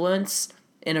its influence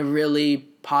in a really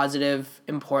positive,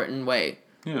 important way.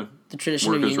 Yeah. The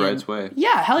tradition Workers' of union. rights way.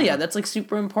 Yeah, hell yeah. That's, like,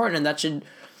 super important, and that should...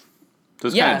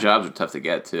 Those kind of jobs are tough to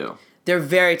get, too. They're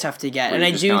very tough to get, and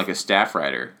I just do... kind of like a staff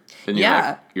writer. Then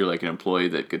you're like an employee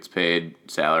that gets paid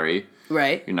salary.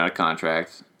 Right. You're not a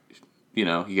contract. You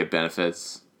know, you get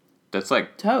benefits. That's,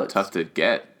 like, Totes. tough to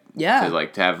get. Yeah.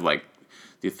 To have, like,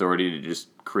 the authority to just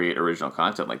create original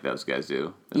content like those guys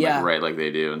do. And, like, write like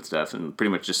they do and stuff, and pretty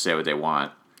much just say what they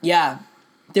want. Yeah.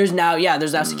 There's now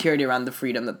security around the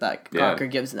freedom that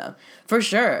Gawker gives them. For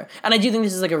sure. And I do think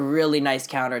this is, like, a really nice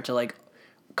counter to, like,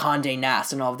 Condé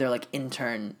Nast and all of their, like,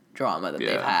 intern drama that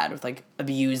they've had with, like,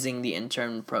 abusing the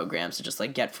intern programs to just,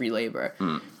 like, get free labor.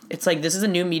 It's, like, this is a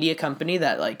new media company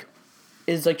that, like,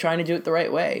 is, like, trying to do it the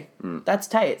right way. That's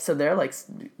tight. So they're, like,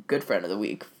 good friend of the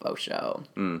week, faux show.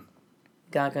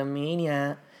 Gawker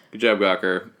Media. Good job,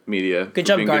 Gawker Media. Good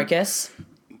job, Garkus.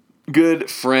 Good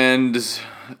friends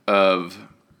of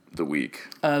the week.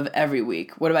 Of every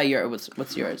week. What about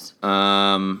what's yours?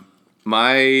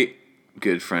 My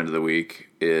good friend of the week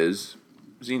is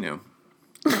Xenu.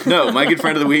 No, my good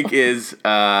friend of the week is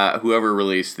whoever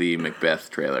released the Macbeth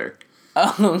trailer.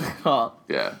 Oh, cool.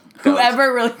 Yeah.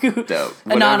 Whoever really... Dope.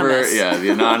 Anonymous. The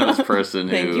anonymous person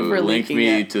Thank you who for linked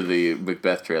me it. to the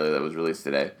Macbeth trailer that was released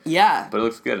today. Yeah. But it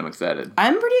looks good. I'm excited.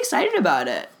 I'm pretty excited about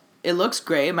it. It looks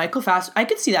great. Michael Fassbender... I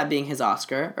could see that being his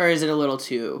Oscar. Or is it a little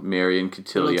too... Marion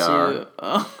Cotillard.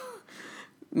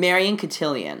 Marion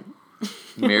Cotillion.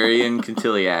 Marion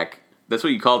Cotilliac. That's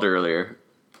what you called her earlier.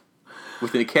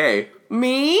 With a K.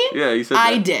 Me? Yeah, you said that.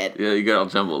 I did. Yeah, you got all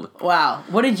jumbled. Wow.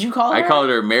 What did you call her? I called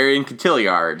her Marion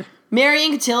Cotillard.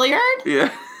 Marion Cotillard?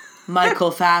 Yeah.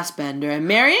 Michael Fassbender and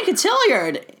Marion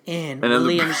Cotillard in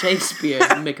William Shakespeare's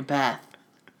Macbeth.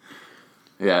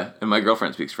 Yeah, and my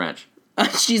girlfriend speaks French.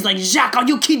 She's like, Jacques, are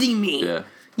you kidding me? Yeah.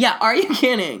 Yeah, are you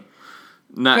kidding?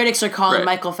 Critics are calling right.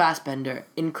 Michael Fassbender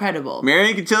incredible.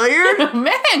 Marion Cotillard?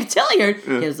 Marion Cotillard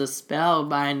gives a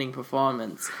spellbinding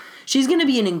performance. She's gonna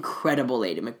be an incredible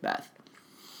Lady Macbeth.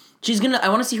 I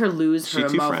want to see her lose her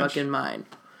motherfucking mind.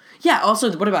 Yeah,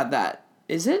 also, what about that?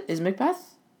 Is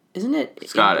Macbeth? Isn't it?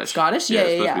 Scottish. Scottish? Yeah, Yeah,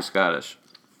 it's supposed yeah. to be Scottish.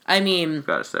 I mean...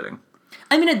 Scottish setting.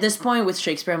 I mean, at this point with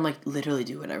Shakespeare, I'm like, literally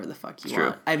do whatever the fuck you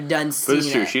want. I've done seen it. But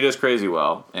it's true. She does crazy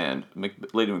well, and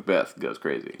Lady Macbeth goes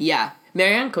crazy. Yeah.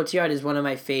 Marion Cotillard is one of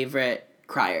my favorite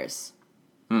criers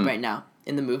right now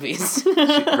in the movies.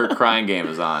 Her crying game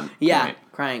is on point. Yeah,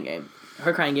 crying game.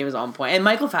 Her crying game is on point. And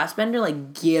Michael Fassbender,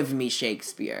 like, give me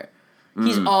Shakespeare.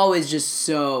 He's always just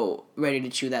so ready to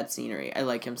chew that scenery. I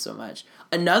like him so much.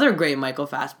 Another great Michael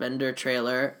Fassbender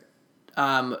trailer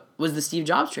was the Steve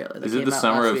Jobs trailer. That Is it came the out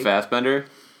summer last of week. Fassbender?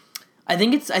 I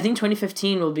think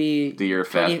 2015 will be... The year of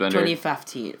Fassbender?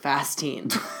 2015.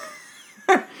 Fasteen.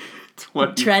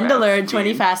 Trend alert,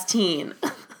 2015.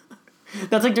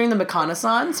 That's like during the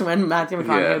McConaissance when Matthew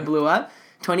McConaughey blew up.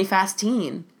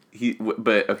 2015.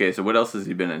 But okay, so what else has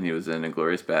he been in? He was in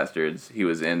Inglourious Bastards. He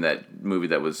was in that movie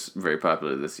that was very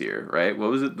popular this year, right? What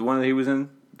was it? The one that he was in?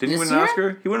 Didn't he win an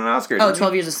Oscar? He won an Oscar. Oh,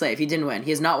 12 Years a Slave. He didn't win.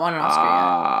 He has not won an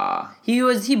Oscar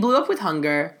yet. He blew up with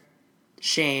Hunger,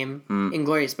 Shame,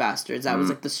 Inglourious Bastards. That was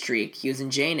like the streak. He was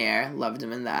in Jane Eyre. Loved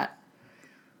him in that.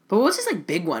 But what was his like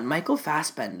big one? Michael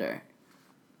Fassbender.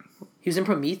 He was in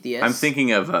Prometheus. I'm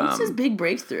thinking of... What's his big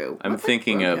breakthrough? I'm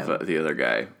thinking of the other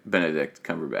guy, Benedict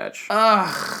Cumberbatch.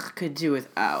 Ugh, could do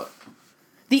without.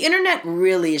 The internet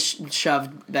really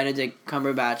shoved Benedict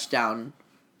Cumberbatch down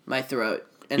my throat,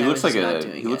 and He looks like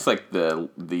looks like the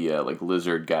like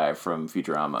lizard guy from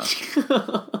Futurama.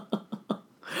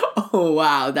 Oh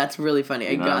wow, that's really funny.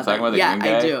 You know what I'm talking about? The green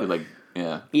guy? I do. Who, like,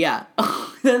 yeah. Yeah,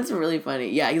 that's really funny.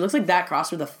 Yeah, he looks like that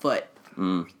crossed with a foot.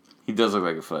 He He does look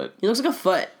like a foot. He looks like a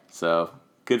foot. So,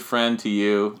 good friend to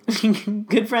you.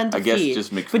 Good friend to I guess feet.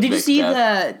 just make. But did you see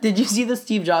the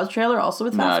Steve Jobs trailer also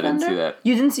with Fassbender? No, I didn't see that.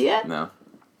 You didn't see it? No.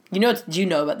 Do you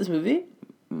know about this movie?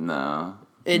 No.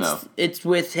 It's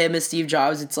with him as Steve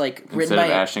Jobs. It's like written Instead by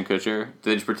of Ashton Kutcher,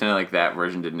 they just pretend like that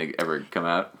version didn't ever come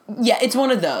out. Yeah, it's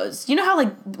one of those. You know how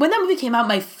like when that movie came out,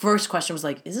 my first question was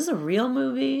like, "Is this a real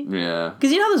movie?" Yeah.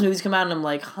 Because you know how those movies come out, and I'm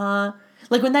like, "Huh."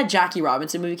 Like when that Jackie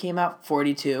Robinson movie came out,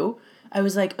 42, I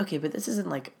was like, "Okay, but this isn't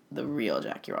like the real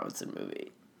Jackie Robinson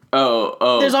movie."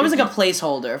 Oh. There's always like a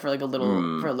placeholder for like a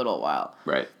little while.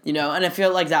 Right. You know, and I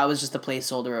feel like that was just a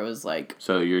placeholder. It was like.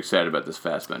 So you're excited about this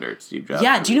Fassbender Steve Jobs?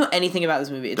 Yeah. movie. Do you know anything about this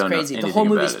movie? It's Don't know crazy. The anything whole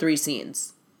movie's about it. 3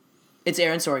 scenes. It's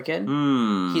Aaron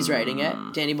Sorkin. He's writing it.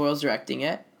 Danny Boyle's directing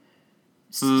it.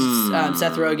 Seth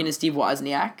Rogen is Steve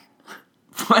Wozniak.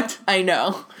 What? I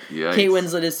know. Yikes. Kate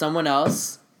Winslet is someone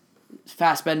else.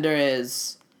 Fassbender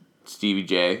is Stevie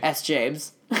J. S.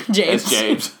 James. James. S.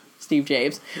 James. Steve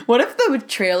James. What if the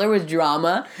trailer was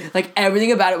drama? Like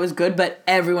everything about it was good, but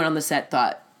everyone on the set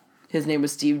thought his name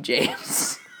was Steve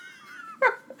James.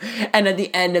 And at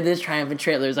the end of this triumphant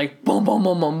trailer, it's like boom, boom,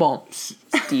 boom, boom, boom.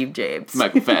 Steve James.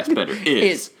 Michael Fassbender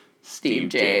is Steve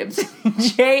James.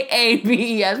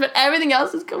 Jabes. But everything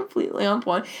else is completely on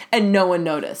point, and no one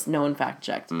noticed. No one fact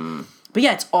checked. But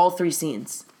yeah, it's all 3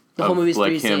 scenes. The whole movie's 3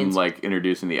 like him, scenes. like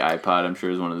introducing the iPod. I'm sure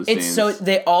is one of the It's scenes. so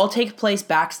they all take place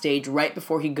backstage right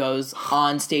before he goes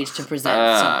on stage to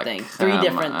present something. 3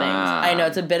 different things. I know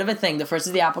it's a bit of a thing. The first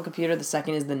is the Apple computer. The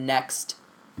second is the next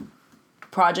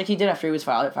project he did after he was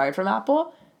fired from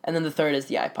Apple, and then the third is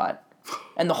the iPod.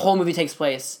 And the whole movie takes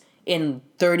place in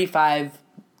 35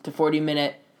 to 40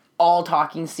 minute all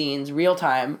talking scenes, real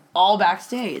time, all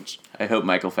backstage. I hope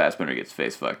Michael Fassbender gets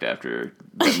face fucked after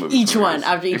that movie. Each one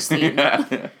after each scene.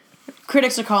 Yeah.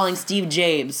 Critics are calling Steve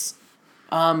James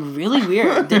really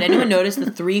weird. Did anyone notice the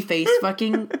 3 face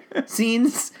fucking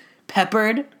scenes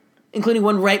peppered, including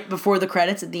one right before the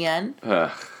credits at the end?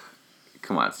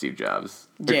 Come on, Steve Jobs.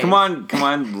 James. Come on,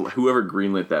 whoever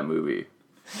greenlit that movie.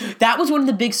 That was one of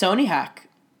the big Sony hack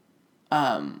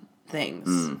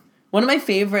things. One of my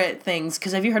favorite things,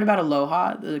 because have you heard about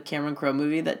Aloha, the Cameron Crowe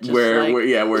movie that just Where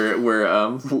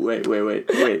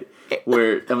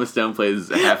Emma Stone plays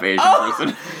a half Asian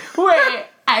person. Wait,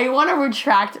 I want to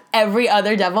retract every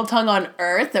other devil tongue on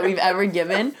earth that we've ever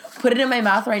given, put it in my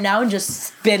mouth right now, and just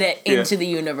spit it into the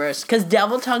universe. Because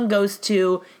devil tongue goes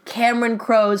to Cameron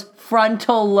Crowe's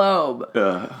frontal lobe.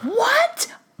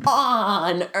 What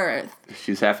on earth?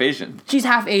 She's half Asian. She's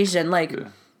half Asian. Like,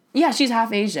 yeah, she's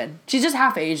half Asian. She's just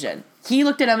half Asian. He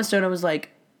looked at Emma Stone and was like,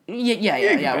 yeah,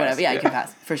 whatever. Yeah, you can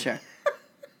pass, for sure.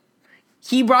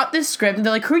 He brought this script, and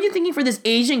they're like, who are you thinking for this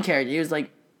Asian character? He was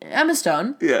like, Emma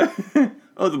Stone. Yeah.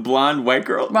 Oh, the blonde white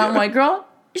girl? Blonde white girl?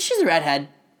 She's a redhead.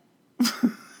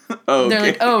 Oh, They're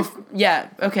okay. like, oh, yeah,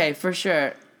 okay, for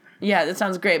sure. Yeah, that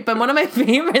sounds great. But one of my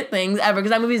favorite things ever,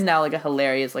 because that movie's now like a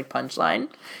hilarious like punchline.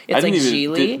 It's like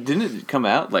Geely. Didn't it come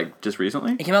out like just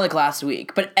recently? It came out like last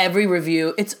week, but every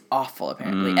review, it's awful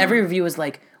apparently. Every review is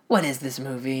like, what is this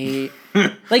movie?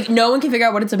 Like, no one can figure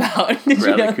out what it's about.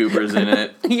 Bradley Cooper's in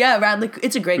it. Yeah,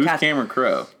 it's a great Who's cast. Cameron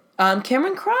Crowe?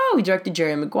 Cameron Crowe. He directed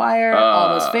Jerry Maguire,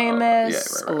 Almost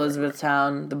Famous, right.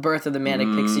 Elizabethtown, The Birth of the Manic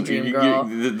Pixie Dream Girl.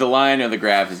 The line of the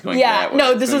graph is going Yeah, that way.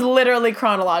 no, this is literally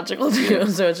chronological too.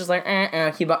 So it's just like,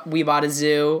 we bought a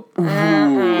zoo.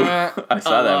 I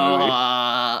saw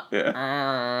that movie.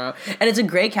 Yeah. And it's a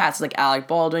great cast, like Alec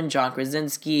Baldwin, John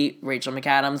Krasinski, Rachel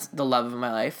McAdams, the love of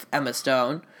my life, Emma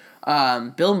Stone,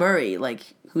 Bill Murray,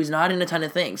 like, who's not in a ton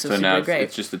of things. So super now great.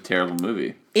 it's just a terrible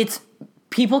movie.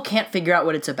 People can't figure out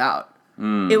what it's about.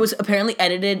 It was apparently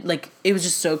edited, like, it was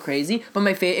just so crazy. But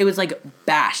it was, like,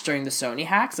 bashed during the Sony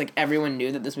hacks. Like, everyone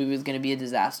knew that this movie was going to be a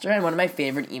disaster. And one of my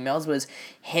favorite emails was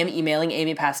him emailing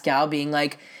Amy Pascal being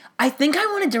like, I think I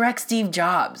want to direct Steve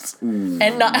Jobs. And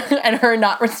her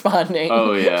not responding.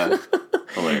 Oh, yeah.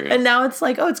 Hilarious. And now it's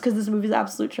like, it's because this movie's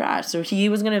absolute trash. So he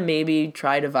was going to maybe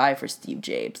try to vie for Steve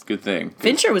James. Good thing.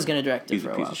 Fincher was going to direct it He's for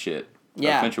a a piece while. of shit.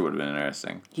 Yeah. Fincher would have been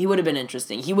interesting. He would have been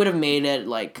interesting. He would have made it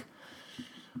like,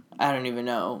 I don't even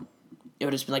know. It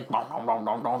would have just been like,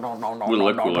 Would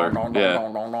look cooler. Yeah.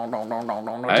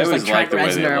 I just always like like Trent the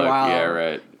way they Reznor look. while Yeah,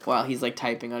 right. while he's like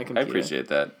typing on a I computer. appreciate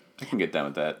that. I can get down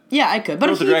with that. Yeah, I could. But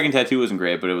Girl with the Dragon Tattoo wasn't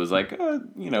great, but it was like, kept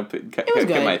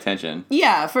good. my attention.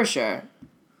 Yeah, for sure.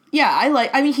 Yeah,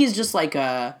 I mean, he's just like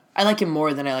I like him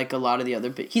more than I like a lot of the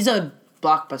other. He's a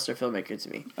blockbuster filmmaker to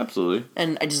me, Absolutely.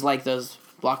 and I just like those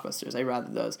blockbusters. I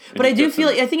rather those. But I do feel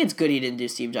I think it's good he didn't do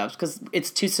Steve Jobs because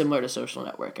it's too similar to Social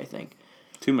Network. I think.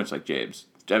 Too much like Jabes.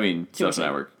 I mean, much Social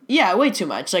Network. Yeah, way too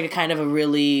much. Like a kind of a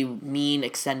really mean,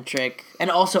 eccentric,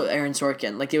 and also Aaron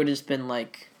Sorkin. Like they would have just been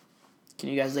like, "Can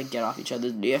you guys like get off each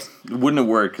other's dicks?" It wouldn't have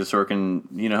worked because Sorkin,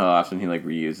 you know how often he like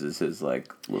reuses his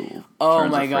like little. Oh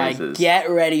turns my of god! phrases. Get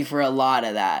ready for a lot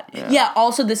of that. Yeah. Yeah.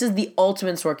 Also, this is the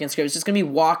ultimate Sorkin script. It's just gonna be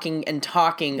walking and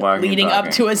talking, Walking and leading up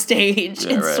talking. to a stage.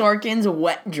 Yeah, It's right. Sorkin's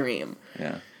wet dream.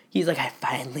 Yeah. He's like, I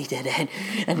finally did it.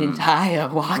 An entire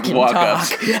walk and Walk talk.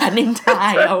 ups. An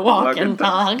entire walk Walk and and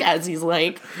talk. As he's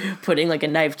like putting like a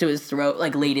knife to his throat,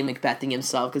 like Lady Macbething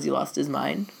himself because he lost his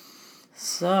mind.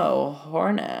 So,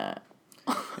 Hornet.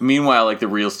 Meanwhile, like the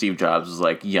real Steve Jobs was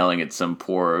like yelling at some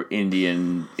poor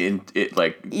Indian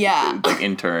Yeah. like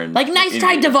intern. Like, nice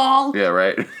try, Indian. Duvall. Yeah,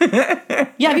 right.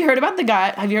 Yeah, have you heard about the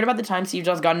guy? Have you heard about the time Steve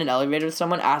Jobs got in an elevator with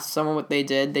someone, asked someone what they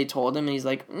did, they told him, and he's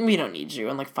like, we don't need you,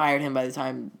 and like fired him by the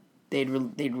time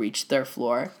they'd reached their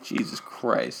floor. Jesus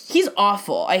Christ. He's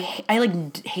awful. I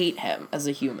hate him as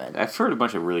a human. I've heard a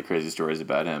bunch of really crazy stories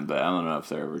about him, but I don't know if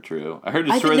they're ever true. I heard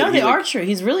a I story think that no, he, they like, are true.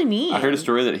 He's really mean. I heard a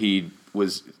story that he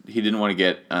didn't want to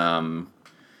get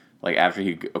like after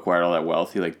he acquired all that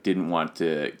wealth, he like didn't want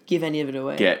to Give any of it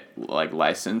away. get like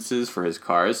licenses for his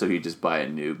cars, so he'd just buy a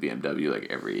new BMW like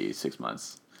every 6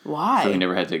 months. Why? So he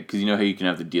never had to, because you know how you can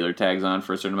have the dealer tags on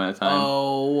for a certain amount of time.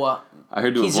 Oh, I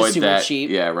heard to he's avoid just super that. cheap.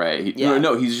 Yeah, right. Yeah.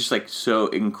 No, he's just like so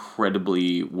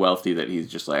incredibly wealthy that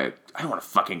he's just like, I don't want to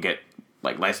fucking get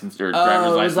like licensed or driver's it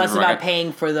was license. less for my about car."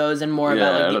 paying for those and more Yeah,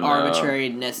 about I like the don't know.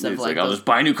 arbitrariness of It's like I'll those- just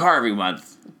buy a new car every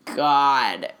month.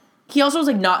 God. He also was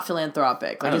like not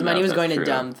philanthropic. Like I his don't know money if was that's going to true.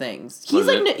 dumb things. Was He's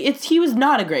like it? he was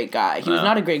not a great guy. He was No.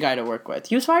 not a great guy to work with.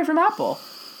 He was fired from Apple.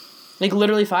 Like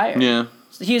literally fired. Yeah.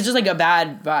 He was just like a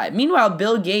bad vibe. Meanwhile,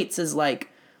 Bill Gates is like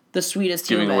the sweetest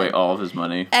Giving human. away all of his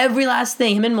money. Every last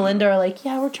thing. Him and Melinda are like,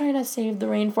 yeah, we're trying to save the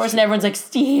rainforest, and everyone's like,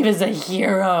 Steve is a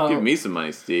hero. Give me some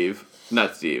money, Steve.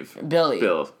 Not Steve. Billy.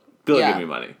 Bill, Yeah. give me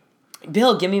money.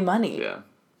 Bill, give me money. Yeah.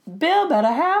 Bill better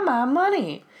have my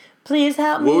money. Please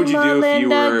help me, What would you do if you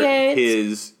Melinda were Gates.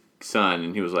 his son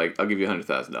and he was like, I'll give you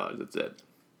 $100,000. That's it.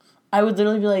 I would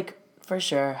literally be like, for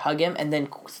sure, hug him, and then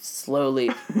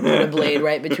slowly put a blade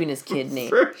right between his kidney,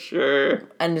 For sure.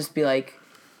 and just be like,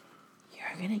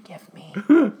 you're gonna give me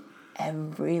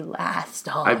every last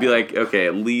dollar. I'd be like, okay,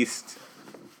 at least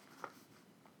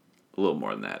a little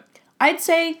more than that. I'd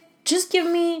say, just give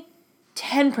me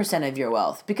 10% of your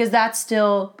wealth, because that's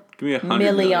still Give me $100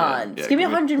 millions. million. Yeah, give me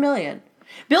 100 million.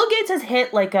 Bill Gates has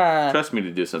hit like a... Trust me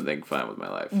to do something fine with my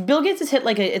life. Bill Gates has hit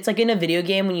like a... It's like in a video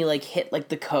game when you like hit like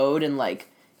the code and like...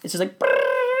 It's just like...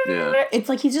 Yeah. It's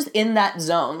like he's just in that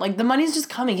zone. Like the money's just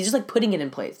coming. He's just like putting it in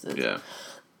places. Yeah.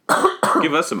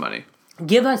 Give us some money.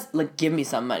 Give me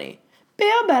some money.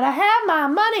 Bill better have my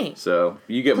money. So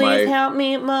you get Please my. help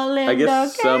me, Melinda I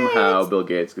guess Gates. somehow Bill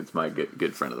Gates gets my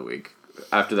good friend of the week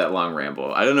after that long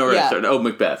ramble. I don't know where Yeah. I started. Oh,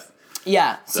 Macbeth.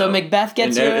 Yeah. So Macbeth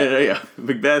gets it. Yeah,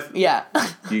 Macbeth. Yeah.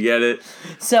 You get it.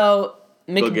 So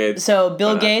Bill Gates. So Bill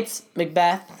Why not? Gates,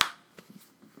 Macbeth.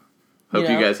 Hope know?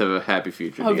 you guys have a happy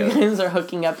future Hope you together. guys are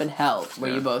hooking up in hell where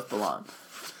Yeah. you both belong.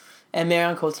 And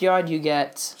Marion Cotillard, you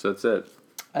get So that's it.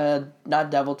 not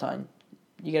devil tongue.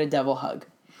 You get a devil hug.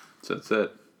 So that's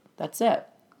it. That's it.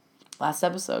 Last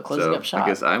episode, closing So up shop. I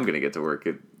guess I'm gonna get to work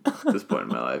at this point in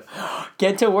my life.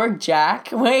 Get to work, Jack.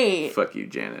 Wait. Fuck you,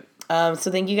 Janet. So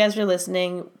thank you guys for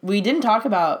listening. We didn't talk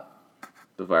about.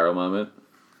 The viral moment.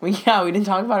 We didn't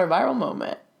talk about our viral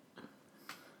moment.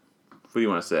 What do you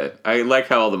want to say? I like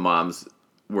how all the moms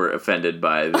were offended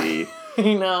by the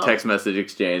You know. text message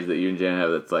exchange that you and Jen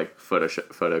have. That's like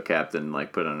photo capped and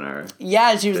like put on our.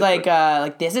 Yeah, she was Facebook.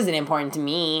 like this isn't important to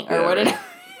me, or Yeah, what did? right.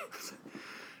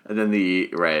 And then the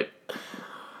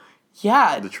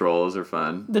Yeah, trolls are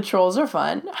fun. the trolls are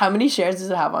fun. How many shares does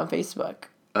it have on Facebook?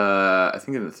 I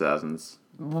think in the thousands.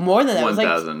 More than that. It was like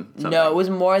 1,000 something. no, it was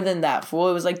more than that. Fool,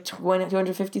 it was like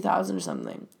 250,000 or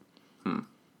something.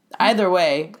 Either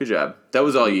way, Good job. That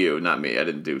was all you, not me. I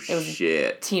didn't do was-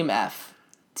 shit. team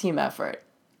effort.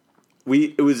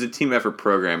 It was a team effort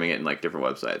programming it in like different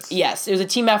websites. Yes, it was a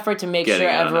team effort to make Getting sure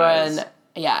it on everyone,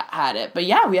 eyes. had it. But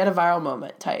yeah, we had a viral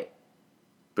moment. Tight.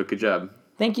 But good job.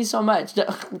 Thank you so much.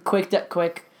 Quick,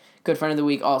 good friend of the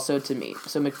week also to me.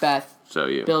 So Macbeth, So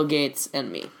you. Bill Gates,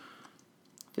 and me.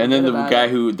 And then Feel the good guy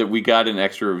about that we got an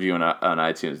extra review on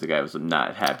iTunes, the guy was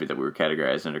not happy that we were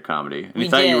categorized under comedy. And he We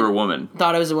thought did. you were a woman.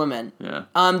 Thought I was a woman. Yeah.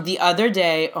 The other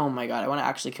day, oh my god, I want to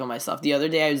actually kill myself. The other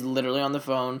day, I was literally on the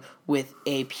phone with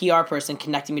a PR person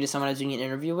connecting me to someone I was doing an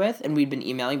interview with, and we'd been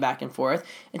emailing back and forth.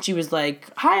 And she was like,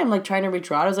 "Hi, I'm like trying to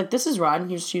reach Rod." I was like, "This is Rod,"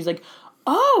 and she was like,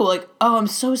 "Oh, I'm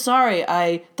so sorry.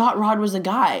 I thought Rod was a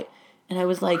guy," and I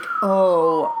was like,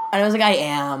 "Oh," and I was like, "I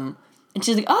am." And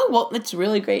she's like, oh, well, it's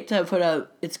really great to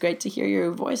it's great to hear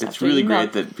your voice. It's really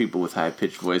great that people with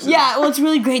high-pitched voices. Yeah, well, it's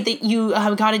really great that you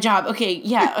got a job. Okay,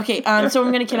 yeah, okay, so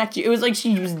I'm going to connect you. It was like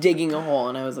she was digging a hole,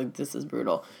 and I was like, this is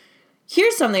brutal.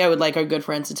 Here's something I would like our good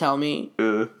friends to tell me.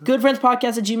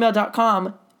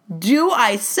 Goodfriendspodcast@gmail.com. Do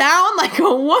I sound like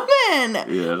a woman? Yeah, I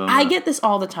don't know. I get this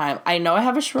all the time. I know I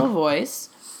have a shrill voice.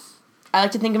 I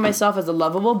like to think of myself as a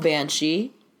lovable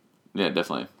banshee. Yeah,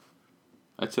 definitely.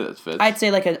 I'd say that fits. I'd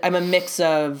say I'm a mix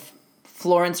of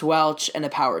Florence Welch and a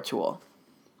power tool.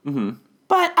 Mm-hmm.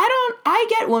 But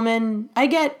I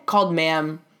get called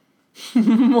ma'am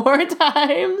more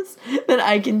times than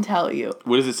I can tell you.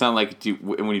 What does it sound like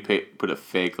when you put a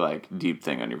fake, like, deep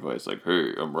thing on your voice? Like,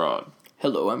 hey, I'm Rod.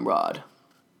 Hello, I'm Rod.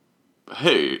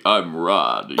 Hey, I'm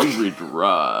Rod. You read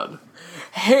Rod.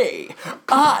 Hey,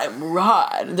 I'm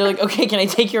Rod. They're like, okay, can I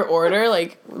take your order?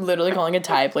 Like, literally calling a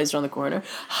Thai place around the corner.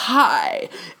 Hi,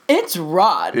 it's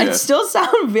Rod. Yeah. I still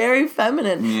sound very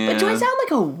feminine. Yeah. But do I sound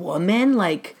like a woman?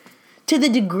 Like, to the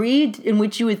degree in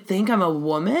which you would think I'm a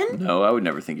woman? No, I would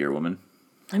never think you're a woman.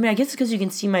 I mean, I guess it's because you can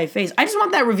see my face. I just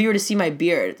want that reviewer to see my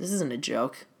beard. This isn't a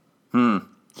joke. I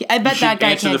bet that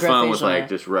guy can't answer the grow phone with, facial hair. like,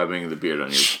 just rubbing the beard on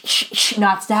your Shh,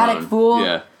 not static, phone. fool.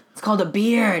 Yeah. It's called a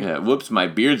beard. Yeah, whoops, my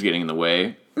beard's getting in the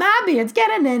way. My beard's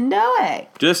getting in the way.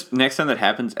 Just next time that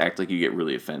happens, act like you get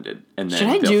really offended. And then Should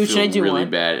I do really one?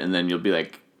 bad, and then you'll be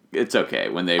like, it's okay.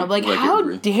 When they I'm like, how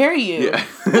dare you? Yeah.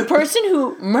 The person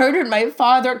who murdered my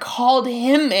father called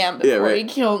him ma'am before right. he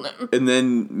killed him. And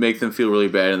then make them feel really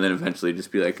bad, and then eventually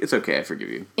just be like, it's okay, I forgive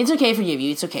you. It's okay, forgive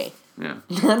you. It's okay. Yeah.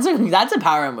 That's a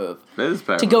power move. That is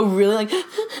powerful. To go really like,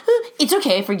 it's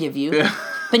okay, forgive you. Yeah.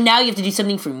 But now you have to do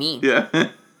something for me. Yeah.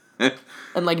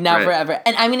 And like now Right. forever.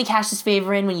 And I'm going to cash this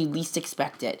favor in when you least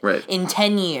expect it. Right. In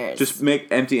 10 years. Just make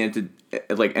empty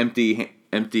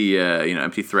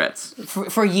threats.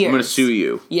 For years. I'm gonna sue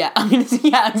you. Yeah, I'm gonna.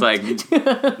 Yeah, It's like,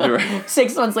 right.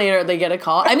 6 months later, they get a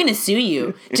call. I'm gonna sue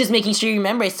you. Just making sure you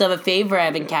remember I still have a favor I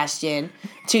haven't cashed in.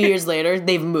 2 years later,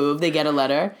 they've moved. They get a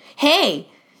letter. Hey,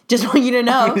 just want you to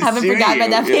know, haven't sue forgotten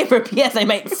about you. that favor. P.S. I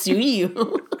might sue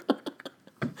you.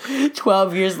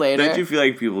 12 years later. Don't you feel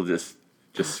like people just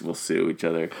will sue each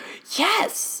other?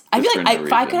 Yes, I Just feel for like no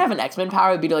if I reason. could have an X-Men power,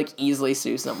 it'd be to like easily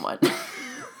sue someone.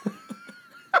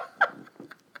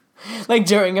 Like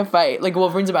during a fight, like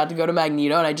Wolverine's about to go to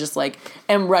Magneto, and I just like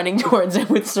am running towards him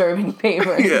with serving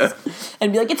papers, Yeah.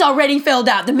 and be like, "It's already filled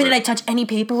out." The minute I touch any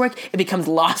paperwork, it becomes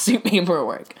lawsuit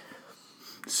paperwork.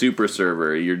 Super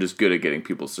server, you're just good at getting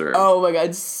people served. Oh my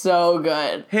god, so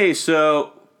good. Hey,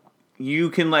 so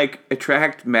you can like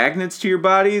attract magnets to your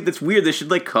body? That's weird. They should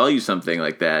like call you something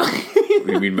like that.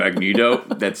 You mean Magneto?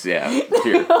 That's here.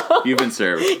 You've been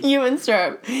served. You've been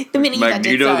served. The minute you touch it,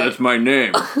 Magneto, sorry. that's my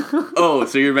name. Oh,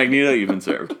 so you're Magneto, you've been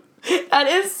served. That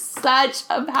is such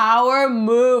a power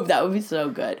move. That would be so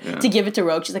good. Yeah. To give it to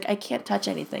Rogue, she's like, I can't touch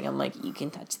anything. I'm like, you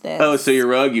can touch this. Oh, so you're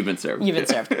Rogue, you've been served. You've been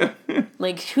served.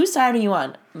 Like, whose side are you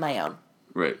on? My own.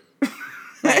 Right.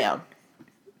 My own.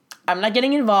 I'm not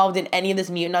getting involved in any of this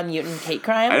mutant on mutant hate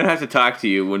crime. I don't have to talk to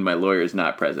you when my lawyer is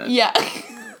not present. Yeah.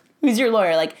 Who's your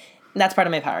lawyer? Like, that's part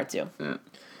of my power, too. Yeah.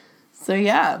 So,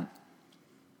 yeah.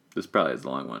 This probably is a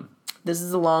long one. This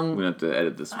is a long... We're going to have to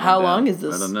edit this one How down. long is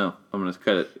this? I don't know. I'm going to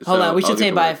cut it. Hold So on, we I'll should get say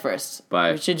to bye work. first.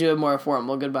 Bye. We should do a more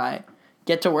formal goodbye.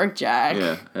 Get to work, Jack.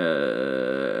 Yeah.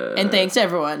 And thanks,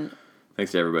 everyone.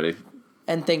 Thanks to everybody.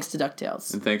 And thanks to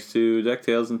DuckTales. And thanks to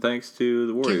DuckTales, and thanks to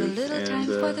the Give Warriors. a little time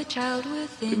and, for the child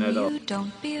within good night, all. you.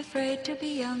 Don't be afraid to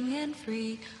be young and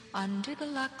free. Undo the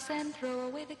locks and throw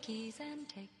away the keys and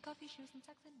take off your shoes and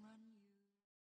socks and run.